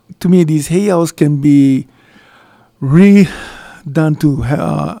to me, these heiaus can be redone to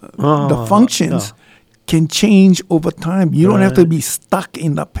the functions can change over time. You don't have to be stuck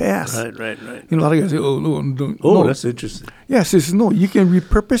in the past. Right. A lot of guys say, "Oh no, no." That's interesting. Yes, it's no. You can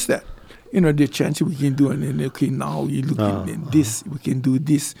repurpose that. The chance we can do, and then okay, now you look at this. We can do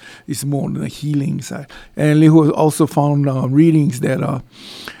this. It's more on the healing side. And Leho also found readings that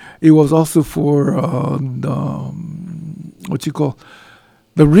it was also for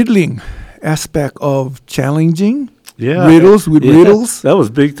the riddling aspect of challenging riddles with riddles. That was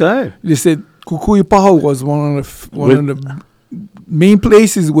big time. They said Kukui Paho was one of the main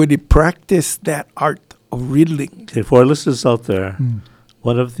places where they practiced that art of riddling. Okay, for our listeners out there,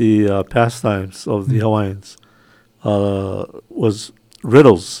 one of the pastimes of the Hawaiians was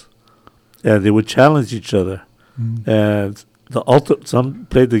riddles, and they would challenge each other. And some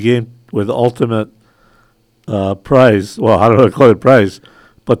played the game with the ultimate prize. Well, how do I call it prize?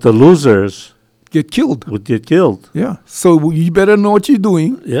 But the losers Get killed. would get killed. Yeah. So you better know what you're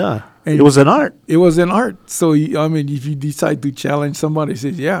doing. Yeah, And it was an art. It was an art. So, if you decide to challenge somebody,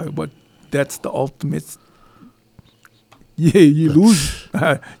 says, yeah, but that's the ultimate. Yeah, you lose.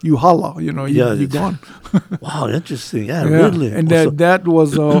 You holla, you're gone. Wow, interesting. Yeah, really. And that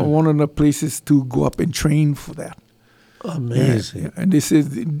was one of the places to go up and train for that. Amazing. Yeah. And they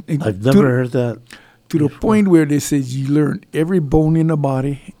said, I've never heard that. To the point where they said you learn every bone in the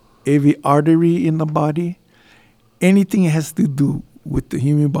body, every artery in the body, anything has to do with the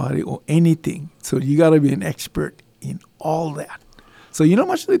human body or anything. So you got to be an expert in all that. So you know how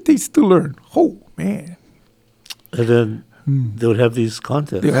much it takes to learn. Oh, man. And then they would have these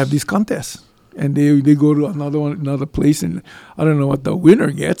contests. They have these contests. And they go to another place, and I don't know what the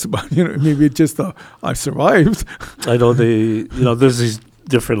winner gets, but maybe it's just I survived. I know there's these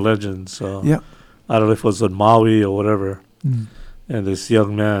different legends. Yeah. I don't know if it was on Maui or whatever. And this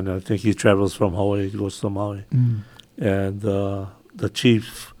young man, I think he travels from Hawaii, he goes to Maui. And the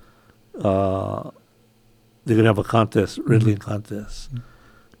chief, they're going to have a contest, riddling contest.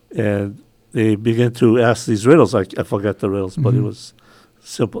 And they begin to ask these riddles. I forgot the riddles, but it was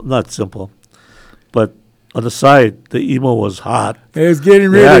simple, not simple. But on the side, the emo was hot. It's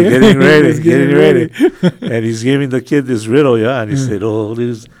getting ready. Yeah, getting ready. And he's giving the kid this riddle, and he said, "Oh,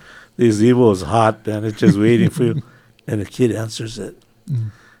 this emo is hot, and it's just waiting for you." And the kid answers it.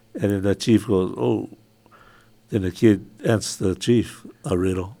 And then the chief goes, "Oh." Then the kid asks the chief a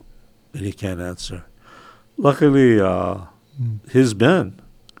riddle, and he can't answer. Luckily, his men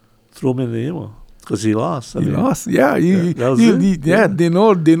threw him in the emo because he lost. He lost. Yeah, they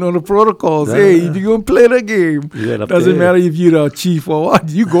know the protocols. That, hey, if you're gonna play the game, doesn't matter if you're the chief or what,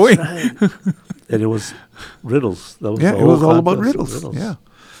 you going. Right. And it was riddles. That was it was all about riddles. Yeah,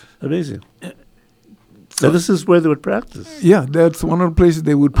 amazing. So this is where they would practice. Yeah, that's one of the places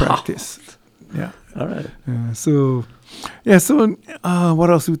they would practice. Yeah. All right. So what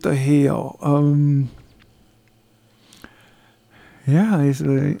else with the heiau? It's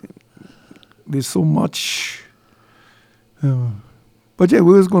there's so much. But we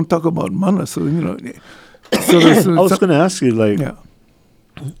was going to talk about mana. So I was going to ask you,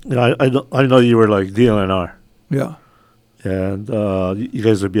 I know you were like DLNR. Yeah. And you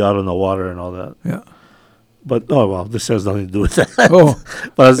guys would be out on the water and all that. Yeah. But this has nothing to do with that. Oh,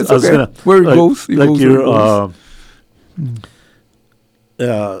 but I was okay. gonna where it goes.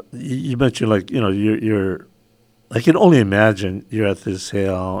 You mentioned you're. I can only imagine you're at this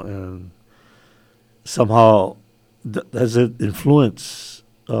heiau, and somehow does it influence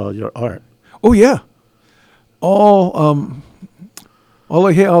your art? Oh yeah, all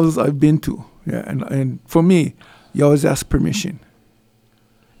the heiaus I've been to. Yeah, and for me, you always ask permission.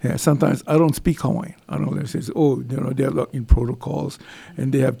 Yeah, sometimes I don't speak Hawaiian. I don't know. They say, they're in protocols,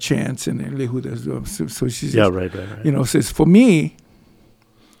 and they have chants, and lehu does. So she says, right. Says for me,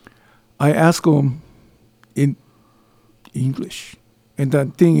 I ask them in English, and the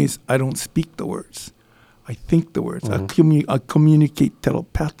thing is, I don't speak the words. I think the words. I communicate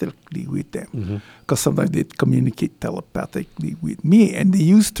telepathically with them, because sometimes they communicate telepathically with me, and they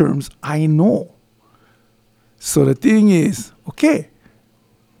use terms I know. So the thing is, okay.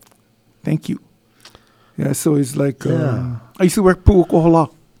 Thank you. Yeah, so it's like I used to work Pu'ukohola.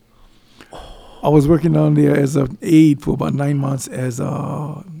 I was working down there as an aide for about 9 months as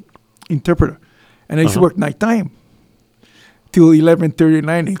a interpreter, and I used to work nighttime till 11:30 at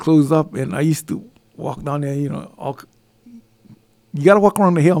night. They closed up, and I used to walk down there. You gotta walk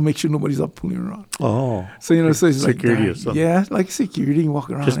around the hill, make sure nobody's up fooling around. Oh. So so it's Security like or that. something. Yeah, like security, walk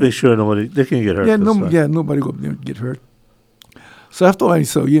around. Just make sure they can get hurt. Yeah, that's fine. nobody go up there and get hurt. So after I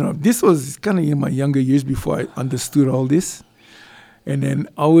this was kind of in my younger years before I understood all this, and then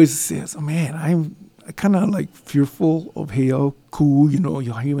I always says, oh man, I kind of like fearful of how cool,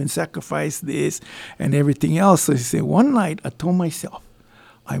 your human sacrifice this and everything else. So I say one night I told myself,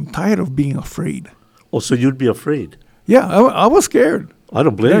 I'm tired of being afraid. Oh, so you'd be afraid? Yeah, I was scared. I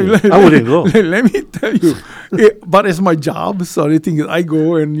don't blame you. I wouldn't go. Let me tell you, but it's my job. So the thing is, I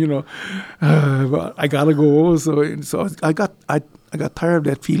go and but I gotta go. So I got tired of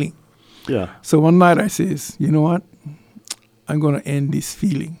that feeling. Yeah. So one night I says, you know what, I'm gonna end this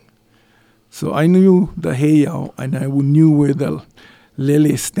feeling. So I knew the heiau, and I knew where the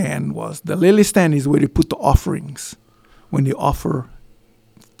lily stand was. The lily stand is where they put the offerings when they offer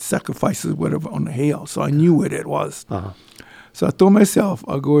sacrifices, whatever, on the heiau. So I knew where that was. Uh-huh. So I told myself,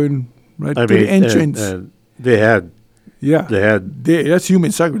 I'll go in to the entrance. And they had. That's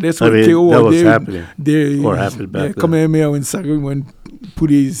human sacrifice. That's what that was happening. Or happened back then. Kamehameha when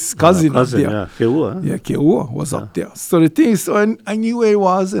put his cousin up there. Yeah, Keua. Yeah, Keua was up there. So the thing is, I knew where it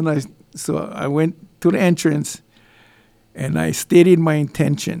was, and I went to the entrance, and I stated my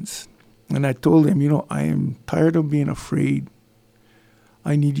intentions. And I told him, I am tired of being afraid.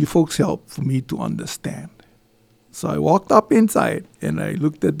 I need you folks' help for me to understand. So I walked up inside, and I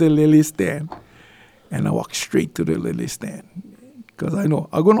looked at the lily stand, and I walked straight to the lily stand. Because I know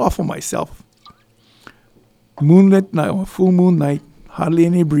I'm going to offer myself. Moonlit night, full moon night, hardly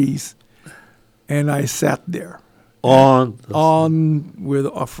any breeze. And I sat there. On where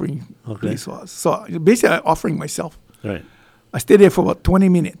the offering place was. So basically, I'm offering myself. Right. I stayed there for about 20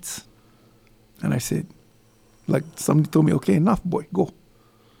 minutes. And I said, like somebody told me, okay, enough, boy, go.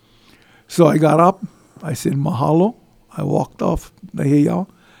 So I got up. I said, mahalo. I walked off the heiau.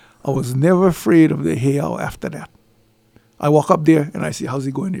 I was never afraid of the heiau after that. I walk up there and I say, how's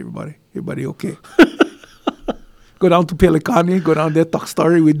it going, everybody? Everybody okay? Go down to Pelikani, go down there, talk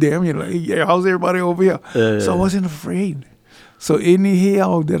story with them. Yeah, how's everybody over here? So I wasn't afraid. So any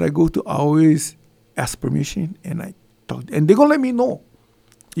heiau that I go to, I always ask permission and I talk. And they're going to let me know.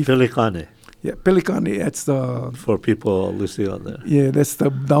 Pelikani. Yeah, Pelikani, that's the... For people listening out there. Yeah, that's the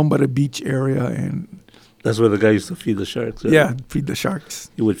down by the beach area. And that's where the guy used to feed the sharks. Right? Yeah, feed the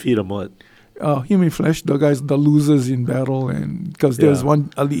sharks. He would feed them what? Human flesh, the guys, the losers in battle. And because there's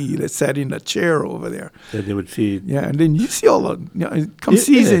one Ali that sat in the chair over there. And they would feed. Yeah, and then you see all the...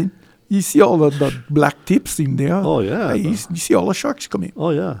 season, you see all the black tips in there. Oh, yeah. You see all the sharks coming. Oh,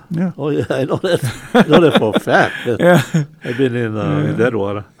 yeah. Yeah. Oh, yeah. I know that. I know that for a fact. Yeah. I've been in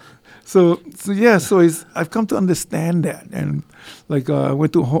Deadwater. So I've come to understand that, and like I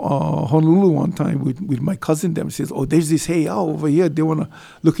went to Honolulu one time with my cousin. Them says, "Oh, there's this heiau over here. They want to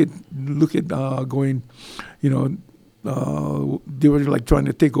look at going, they were like trying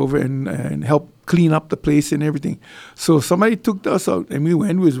to take over and help clean up the place and everything." So somebody took us out, and we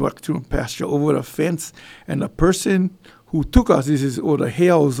went. We was walking through a pasture over the fence, and the person who took us, he says, "Oh, the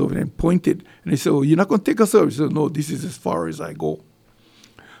heiau is over there," and pointed, and they said, "Oh, you're not going to take us over?" He said, "No, this is as far as I go."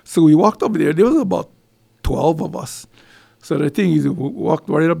 So we walked up there. There was about 12 of us. So the thing is, we walked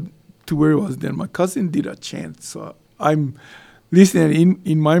right up to where it was. Then my cousin did a chant. So I'm listening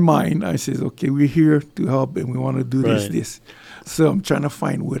in my mind. I says, okay, we're here to help and we want to do this. So I'm trying to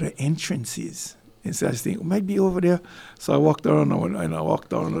find where the entrance is. And so I was thinking, it might be over there. So I walked around and I walked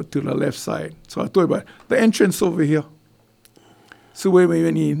down to the left side. So I told about the entrance over here. So we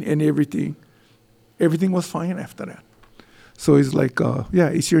went in and everything was fine after that. So it's like,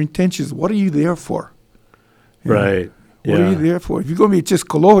 it's your intentions. What are you there for? Right. What are you there for? If you're going to be just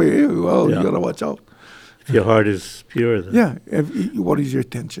kolohe, you got to watch out. If your heart is pure, then. Yeah. What is your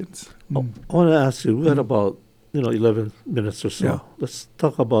intentions? I want to ask you, we had about 11 minutes or so. Yeah. Let's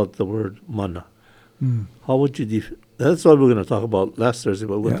talk about the word mana. How would you that's what we're going to talk about last Thursday,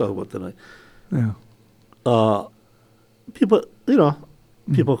 but we'll talk about tonight. Yeah.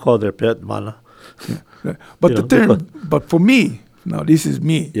 People call their pet mana. Yeah. But the term, but for me, now this is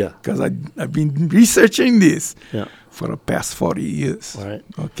me, because I've been researching this for the past 40 years. All right.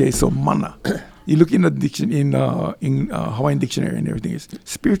 Okay, so mana, you look in the in Hawaiian dictionary and everything, is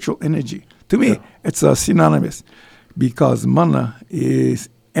spiritual energy. To me, it's synonymous, because mana is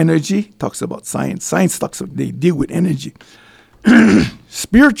energy. Talks about science. Science they deal with energy.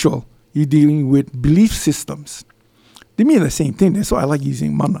 Spiritual, you're dealing with belief systems. They mean the same thing. That's why I like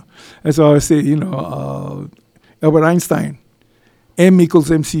using mana. That's why I say, Albert Einstein, M equals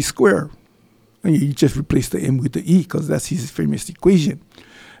mc squared. And you just replace the m with the e because that's his famous equation.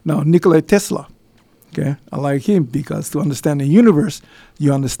 Now, Nikola Tesla, okay, I like him because to understand the universe,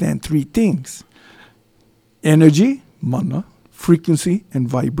 you understand three things: energy, mana, frequency, and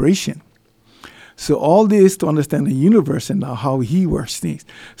vibration. So all this to understand the universe and how he works things.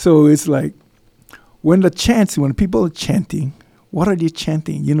 So it's like when people are chanting, what are they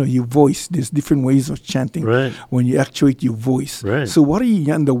chanting? Your voice. There's different ways of chanting. Right. When you actuate your voice. Right. So what are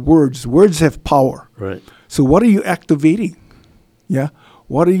you and the words? Words have power. Right. So what are you activating? Yeah.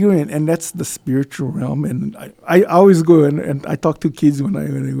 What are you in? And that's the spiritual realm. And I always go and I talk to kids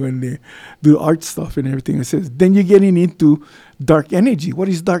when they do art stuff and everything. I says, then you're getting into dark energy. What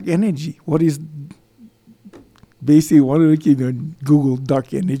is dark energy? What is basically one of the kids Google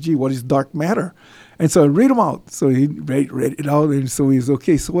dark energy? What is dark matter? And so I read them out. So he read it out, and so he's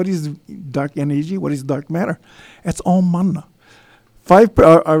okay. So what is dark energy? What is dark matter? It's all mana. I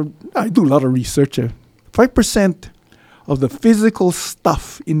do a lot of research. 5% of the physical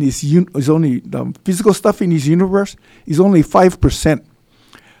stuff in this is only the physical stuff in this universe is only 5%.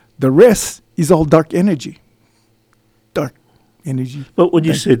 The rest is all dark energy. Dark energy. But when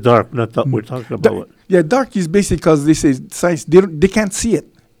you say dark, we're talking about what? Yeah, dark is basically because they say science they can't see it.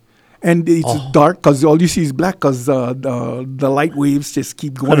 And it's dark because all you see is black because the light waves just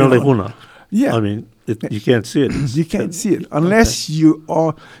keep going on. Yeah. I mean, you can't see it. You can't see it unless you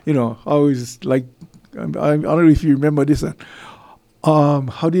are, always like, I don't know if you remember this.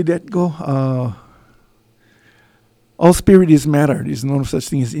 How did that go? All spirit is matter. There's no such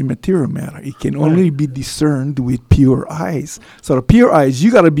thing as immaterial matter. It can only be discerned with pure eyes. So the pure eyes,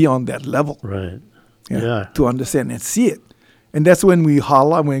 you got to be on that level. Right. To understand and see it. And that's when we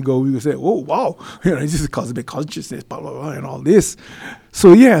holla, we say, oh, wow, this is cosmic consciousness, blah, blah, blah, and all this.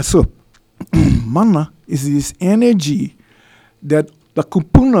 So, mana is this energy that the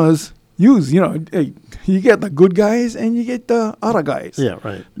kupunas use. Hey, you get the good guys and you get the other guys. Yeah,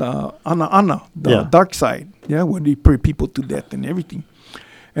 right. The ana, the dark side, when they pray people to death and everything.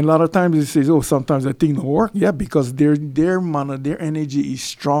 And a lot of times it says, sometimes that thing don't work. Yeah, because their mana, their energy is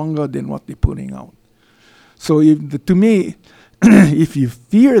stronger than what they're putting out. So to me, if you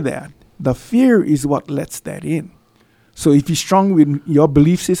fear that, the fear is what lets that in. So if you're strong with your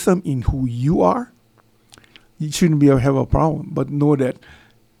belief system in who you are, you shouldn't have a problem. But know that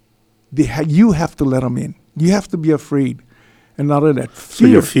you have to let them in. You have to be afraid. And not of that fear.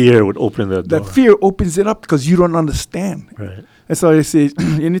 So your fear would open that door. That fear opens it up because you don't understand. Right. That's why I say,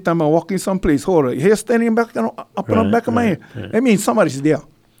 anytime I walk in someplace, hold on, hair standing back up on the back of my head. Right. That means somebody's there.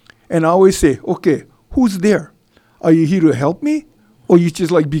 And I always say, okay, who's there? Are you here to help me? Or you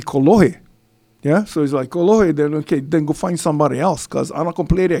just like be kolohe? Yeah? So it's like, kolohe, then okay, then go find somebody else because I'm not going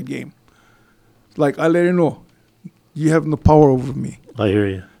to play that game. Like, I let you know, you have no power over me. I hear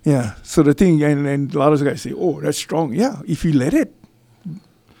you. Yeah. So the thing, and a lot of guys say, oh, that's strong. Yeah, if you let it.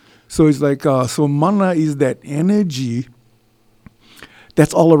 So it's like, so mana is that energy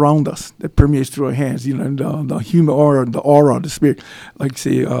that's all around us, that permeates through our hands, the human aura, the spirit. Like,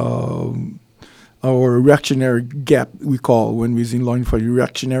 say, our reactionary gap, we call, when we're in line for the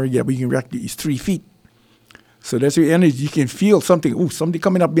reactionary gap, we can react is 3 feet. So that's your energy. You can feel something. Oh, somebody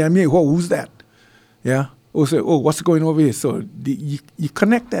coming up behind me. Whoa, who's that? Yeah. Or say, oh, what's going over here? So you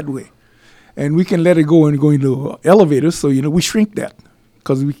connect that way. And we can let it go and go into elevators. So, we shrink that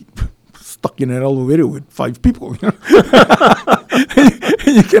because we stuck in an elevator with 5 people. You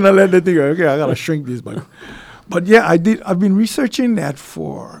cannot let that thing go, okay, I got to shrink this. But yeah, I've been researching that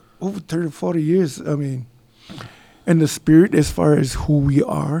for over 30, 40 years. I mean, and the spirit as far as who we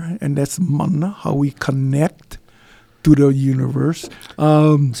are, and that's mana, how we connect to the universe.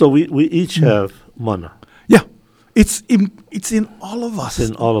 So we each have mana. Yeah, it's in all of us. It's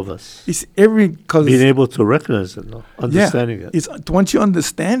in all of us. It's because being able to recognize it, understanding it. It's once you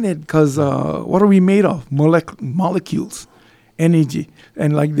understand it, because what are we made of? Molecules, energy,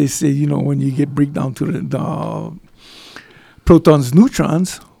 and like they say, when you break down to the protons,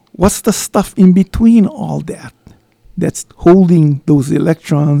 neutrons. What's the stuff in between all that? That's holding those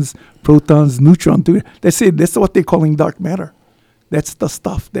electrons, protons, neutrons together. That's what they're calling dark matter. That's the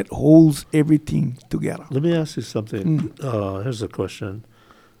stuff that holds everything together. Let me ask you something. Here's a question.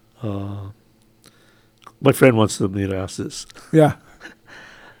 My friend wants me to ask this. Yeah.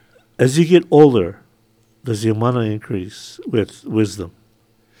 As you get older, does your mana increase with wisdom?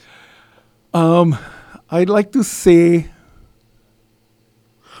 I'd like to say...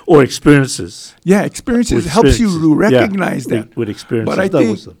 Or experiences. Yeah, experiences helps you to recognize that. With experiences. But I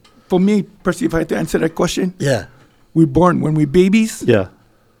think, for me, personally, if I had to answer that question, we're born, when we're babies, Yeah.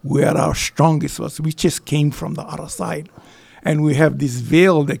 we're at our strongest. We just came from the other side. And we have this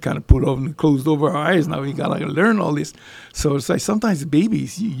veil that kind of closed over our eyes. Now we got to learn all this. So it's like sometimes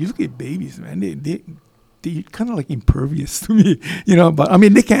babies, you look at babies, man, they kind of like impervious to me, but I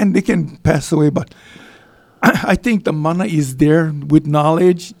mean, they can pass away, but I think the mana is there with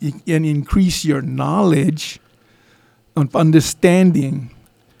knowledge and increase your knowledge of understanding.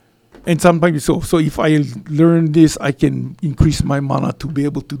 And sometimes so if I learn this, I can increase my mana to be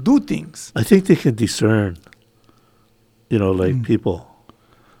able to do things. I think they can discern, like people,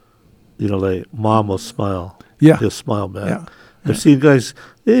 like mom will smile. Yeah. He'll smile back. Yeah. I've seen guys,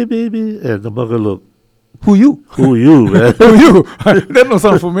 hey, baby, and the mother look, Who you? who you, man? Who you? That don't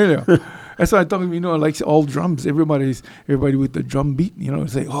sound familiar. That's why I thought, like all drums, everybody with the drum beat,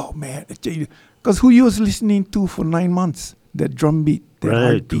 say, oh man, because who you was listening to for 9 months? That drum beat, that Right.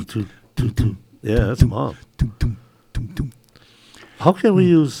 heartbeat. Tum, tum, tum. Yeah, that's mom. Tum, tum, tum, tum. How can we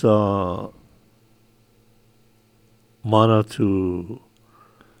use mana to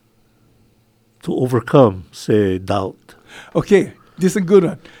overcome, say, doubt? Okay, this is a good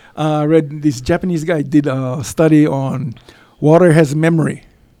one. I read this Japanese guy did a study on water has memory.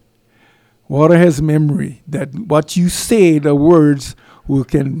 Water has memory. That what you say, the words,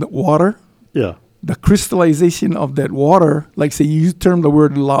 water, Yeah, the crystallization of that water, like say you term the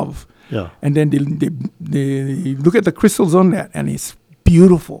word love, yeah. and then they look at the crystals on that, and it's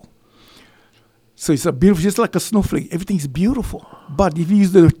beautiful. So it's a beautiful, just like a snowflake. Everything's beautiful. But if you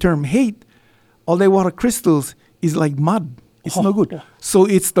use the term hate, all that water crystals is like mud. It's no good. So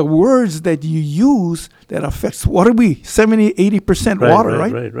it's the words that you use that affects, what are we, 70, 80% water,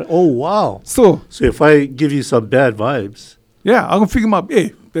 right? Right. Oh, wow. So, So if I give you some bad vibes, yeah, I'm going to figure them out.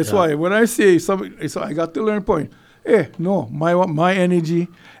 Hey, that's Yeah. why when I say something, so I got to learn point. Hey, no, my energy,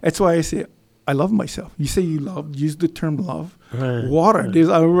 that's why I say, I love myself. You say you love, use the term love. Right, Water.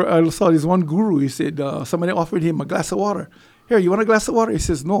 right. I saw this one guru, he said, somebody offered him a glass of water. Here, you want a glass of water? He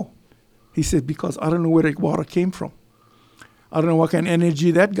says, no. He said, because I don't know where the water came from. I don't know what kind of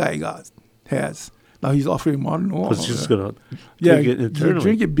energy that guy has. Now he's offering water. No, because she's going to yeah, drink it you internally.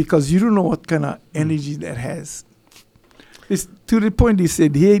 drink it because you don't know what kind of energy that has. It's to the point he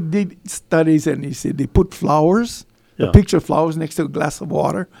said he did studies and he said they put flowers, Yeah. a picture of flowers next to a glass of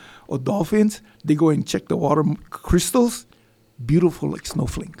water or dolphins. They go and check the water crystals, beautiful like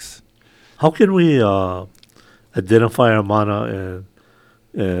snowflakes. How can we identify our mana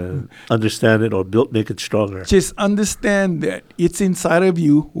and understand it or make it stronger? Just understand that it's inside of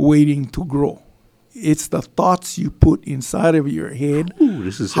you waiting to grow. It's the thoughts you put inside of your head, Ooh,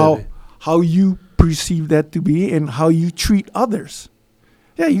 this is heavy. how you perceive that to be and how you treat others.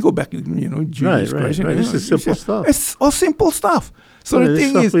 Yeah, you go back to, Jesus Right, Christ. right. This is simple stuff. It's all simple stuff. So Yeah, the this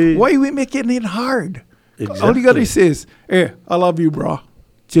thing stuff is, why are we making it hard? All you got to Exactly. say is, hey, I love you, bro.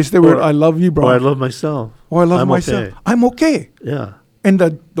 Just the word, I love you, bro. Or I love myself. Or I love I'm myself. okay. I'm okay. Yeah. And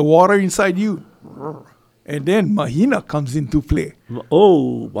the water inside you. And then Mahina comes into play.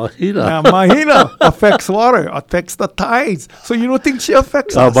 Oh, Mahina. Now, Mahina affects water, affects the tides. So you don't think she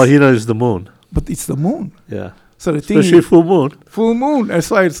affects us. Mahina is the moon. But it's the moon. Yeah. So the thing Especially is, full moon. full moon. That's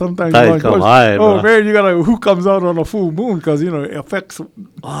why sometimes Tide you're like, come high, oh bro. man, you gotta who comes out on a full moon because it affects.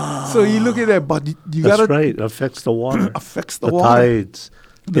 So you look at that, but you That's gotta right. It affects the water. affects the, the water. tides.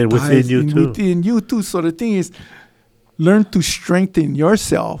 The And within tides you too. Within you too. So the thing is, learn to strengthen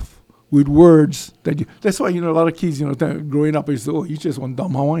yourself with words that you. That's why a lot of kids, growing up, they say, "Oh, you just one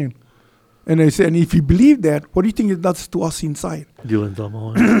dumb Hawaiian," and they say, and if you believe that, what do you think it does to us inside? You and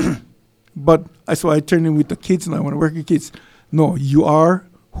Damo. But that's why I turn in with the kids now when I work with kids. No, you are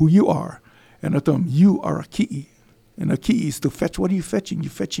who you are. And I tell them, you are a ki'i. And a ki'i is to fetch. What are you fetching? You're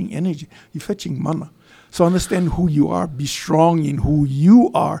fetching energy. You're fetching mana. So understand who you are. Be strong in who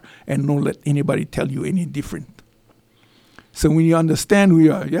you are. And don't let anybody tell you any different. So when you understand who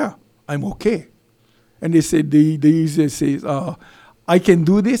you are, yeah, I'm okay. And they said, they usually say, I can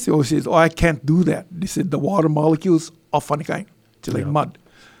do this. Or says, I can't do that. They said the water molecules are funny kind. Just like mud.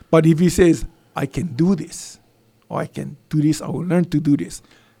 But if he says, I can do this, or I can do this, I will learn to do this,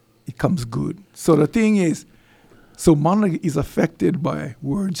 it comes good. So the thing is, so mana is affected by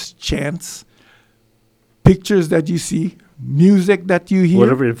words, chants, pictures that you see, music that you hear.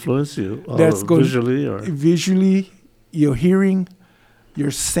 Whatever influence you, That's good. visually or Visually, your hearing,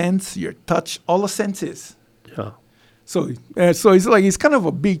 your sense, your touch, all the senses. yeah. So it's like, it's kind of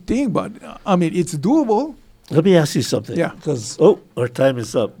a big thing, but it's doable. Let me ask you something. Yeah. Because our time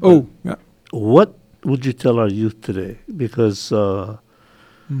is up. Oh, yeah. What would you tell our youth today? Because they're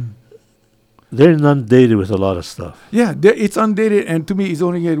inundated with a lot of stuff. Yeah, it's undated, and to me, it's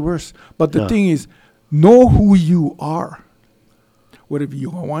only getting worse. But the Yeah. thing is, Know who you are. Whether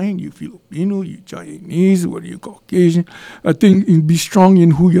you're Hawaiian, you Filipino, you Chinese, whether you're Caucasian. I think be strong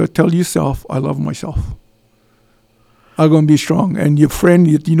in who you are. Tell yourself, I love myself. I'm going to be strong. And your friend,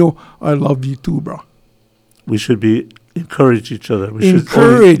 I love you too, bro. We should encourage each other. We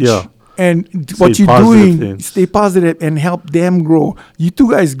Encourage. should always, And Say what you're positive doing, things. stay positive and help them grow. You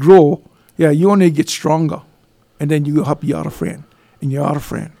two guys grow. Yeah, you only get stronger. And then you help your other friend. And your other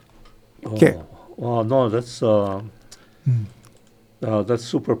friend. Okay. Well, no, that's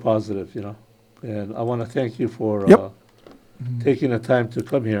super positive, And I want to thank you for Yep. taking the time to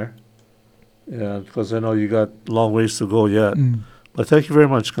come here. And because I know you got long ways to go yet. But thank you very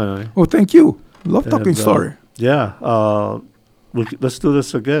much, Kanani. Oh, thank you. Love talking And, story. Yeah, let's do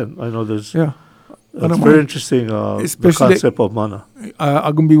this again. I know there's. Yeah. I It's don't very mind. interesting. The Especially- concept of mana.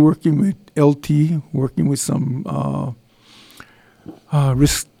 I'm going to be working with LT, working with some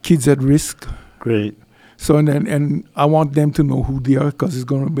kids at risk. Great. So and I want them to know who they are because it's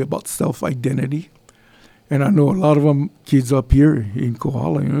going to be about self-identity. And I know a lot of them kids up here in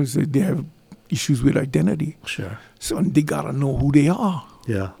Kohala, they have issues with identity. Sure. So they got to know who they are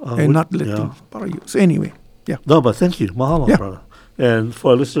Yeah. and not let them bother you. So anyway, yeah. No, but thank you. Mahalo, Yeah. brother. And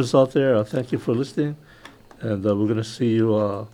for our listeners out there, thank you for listening. And we're going to see you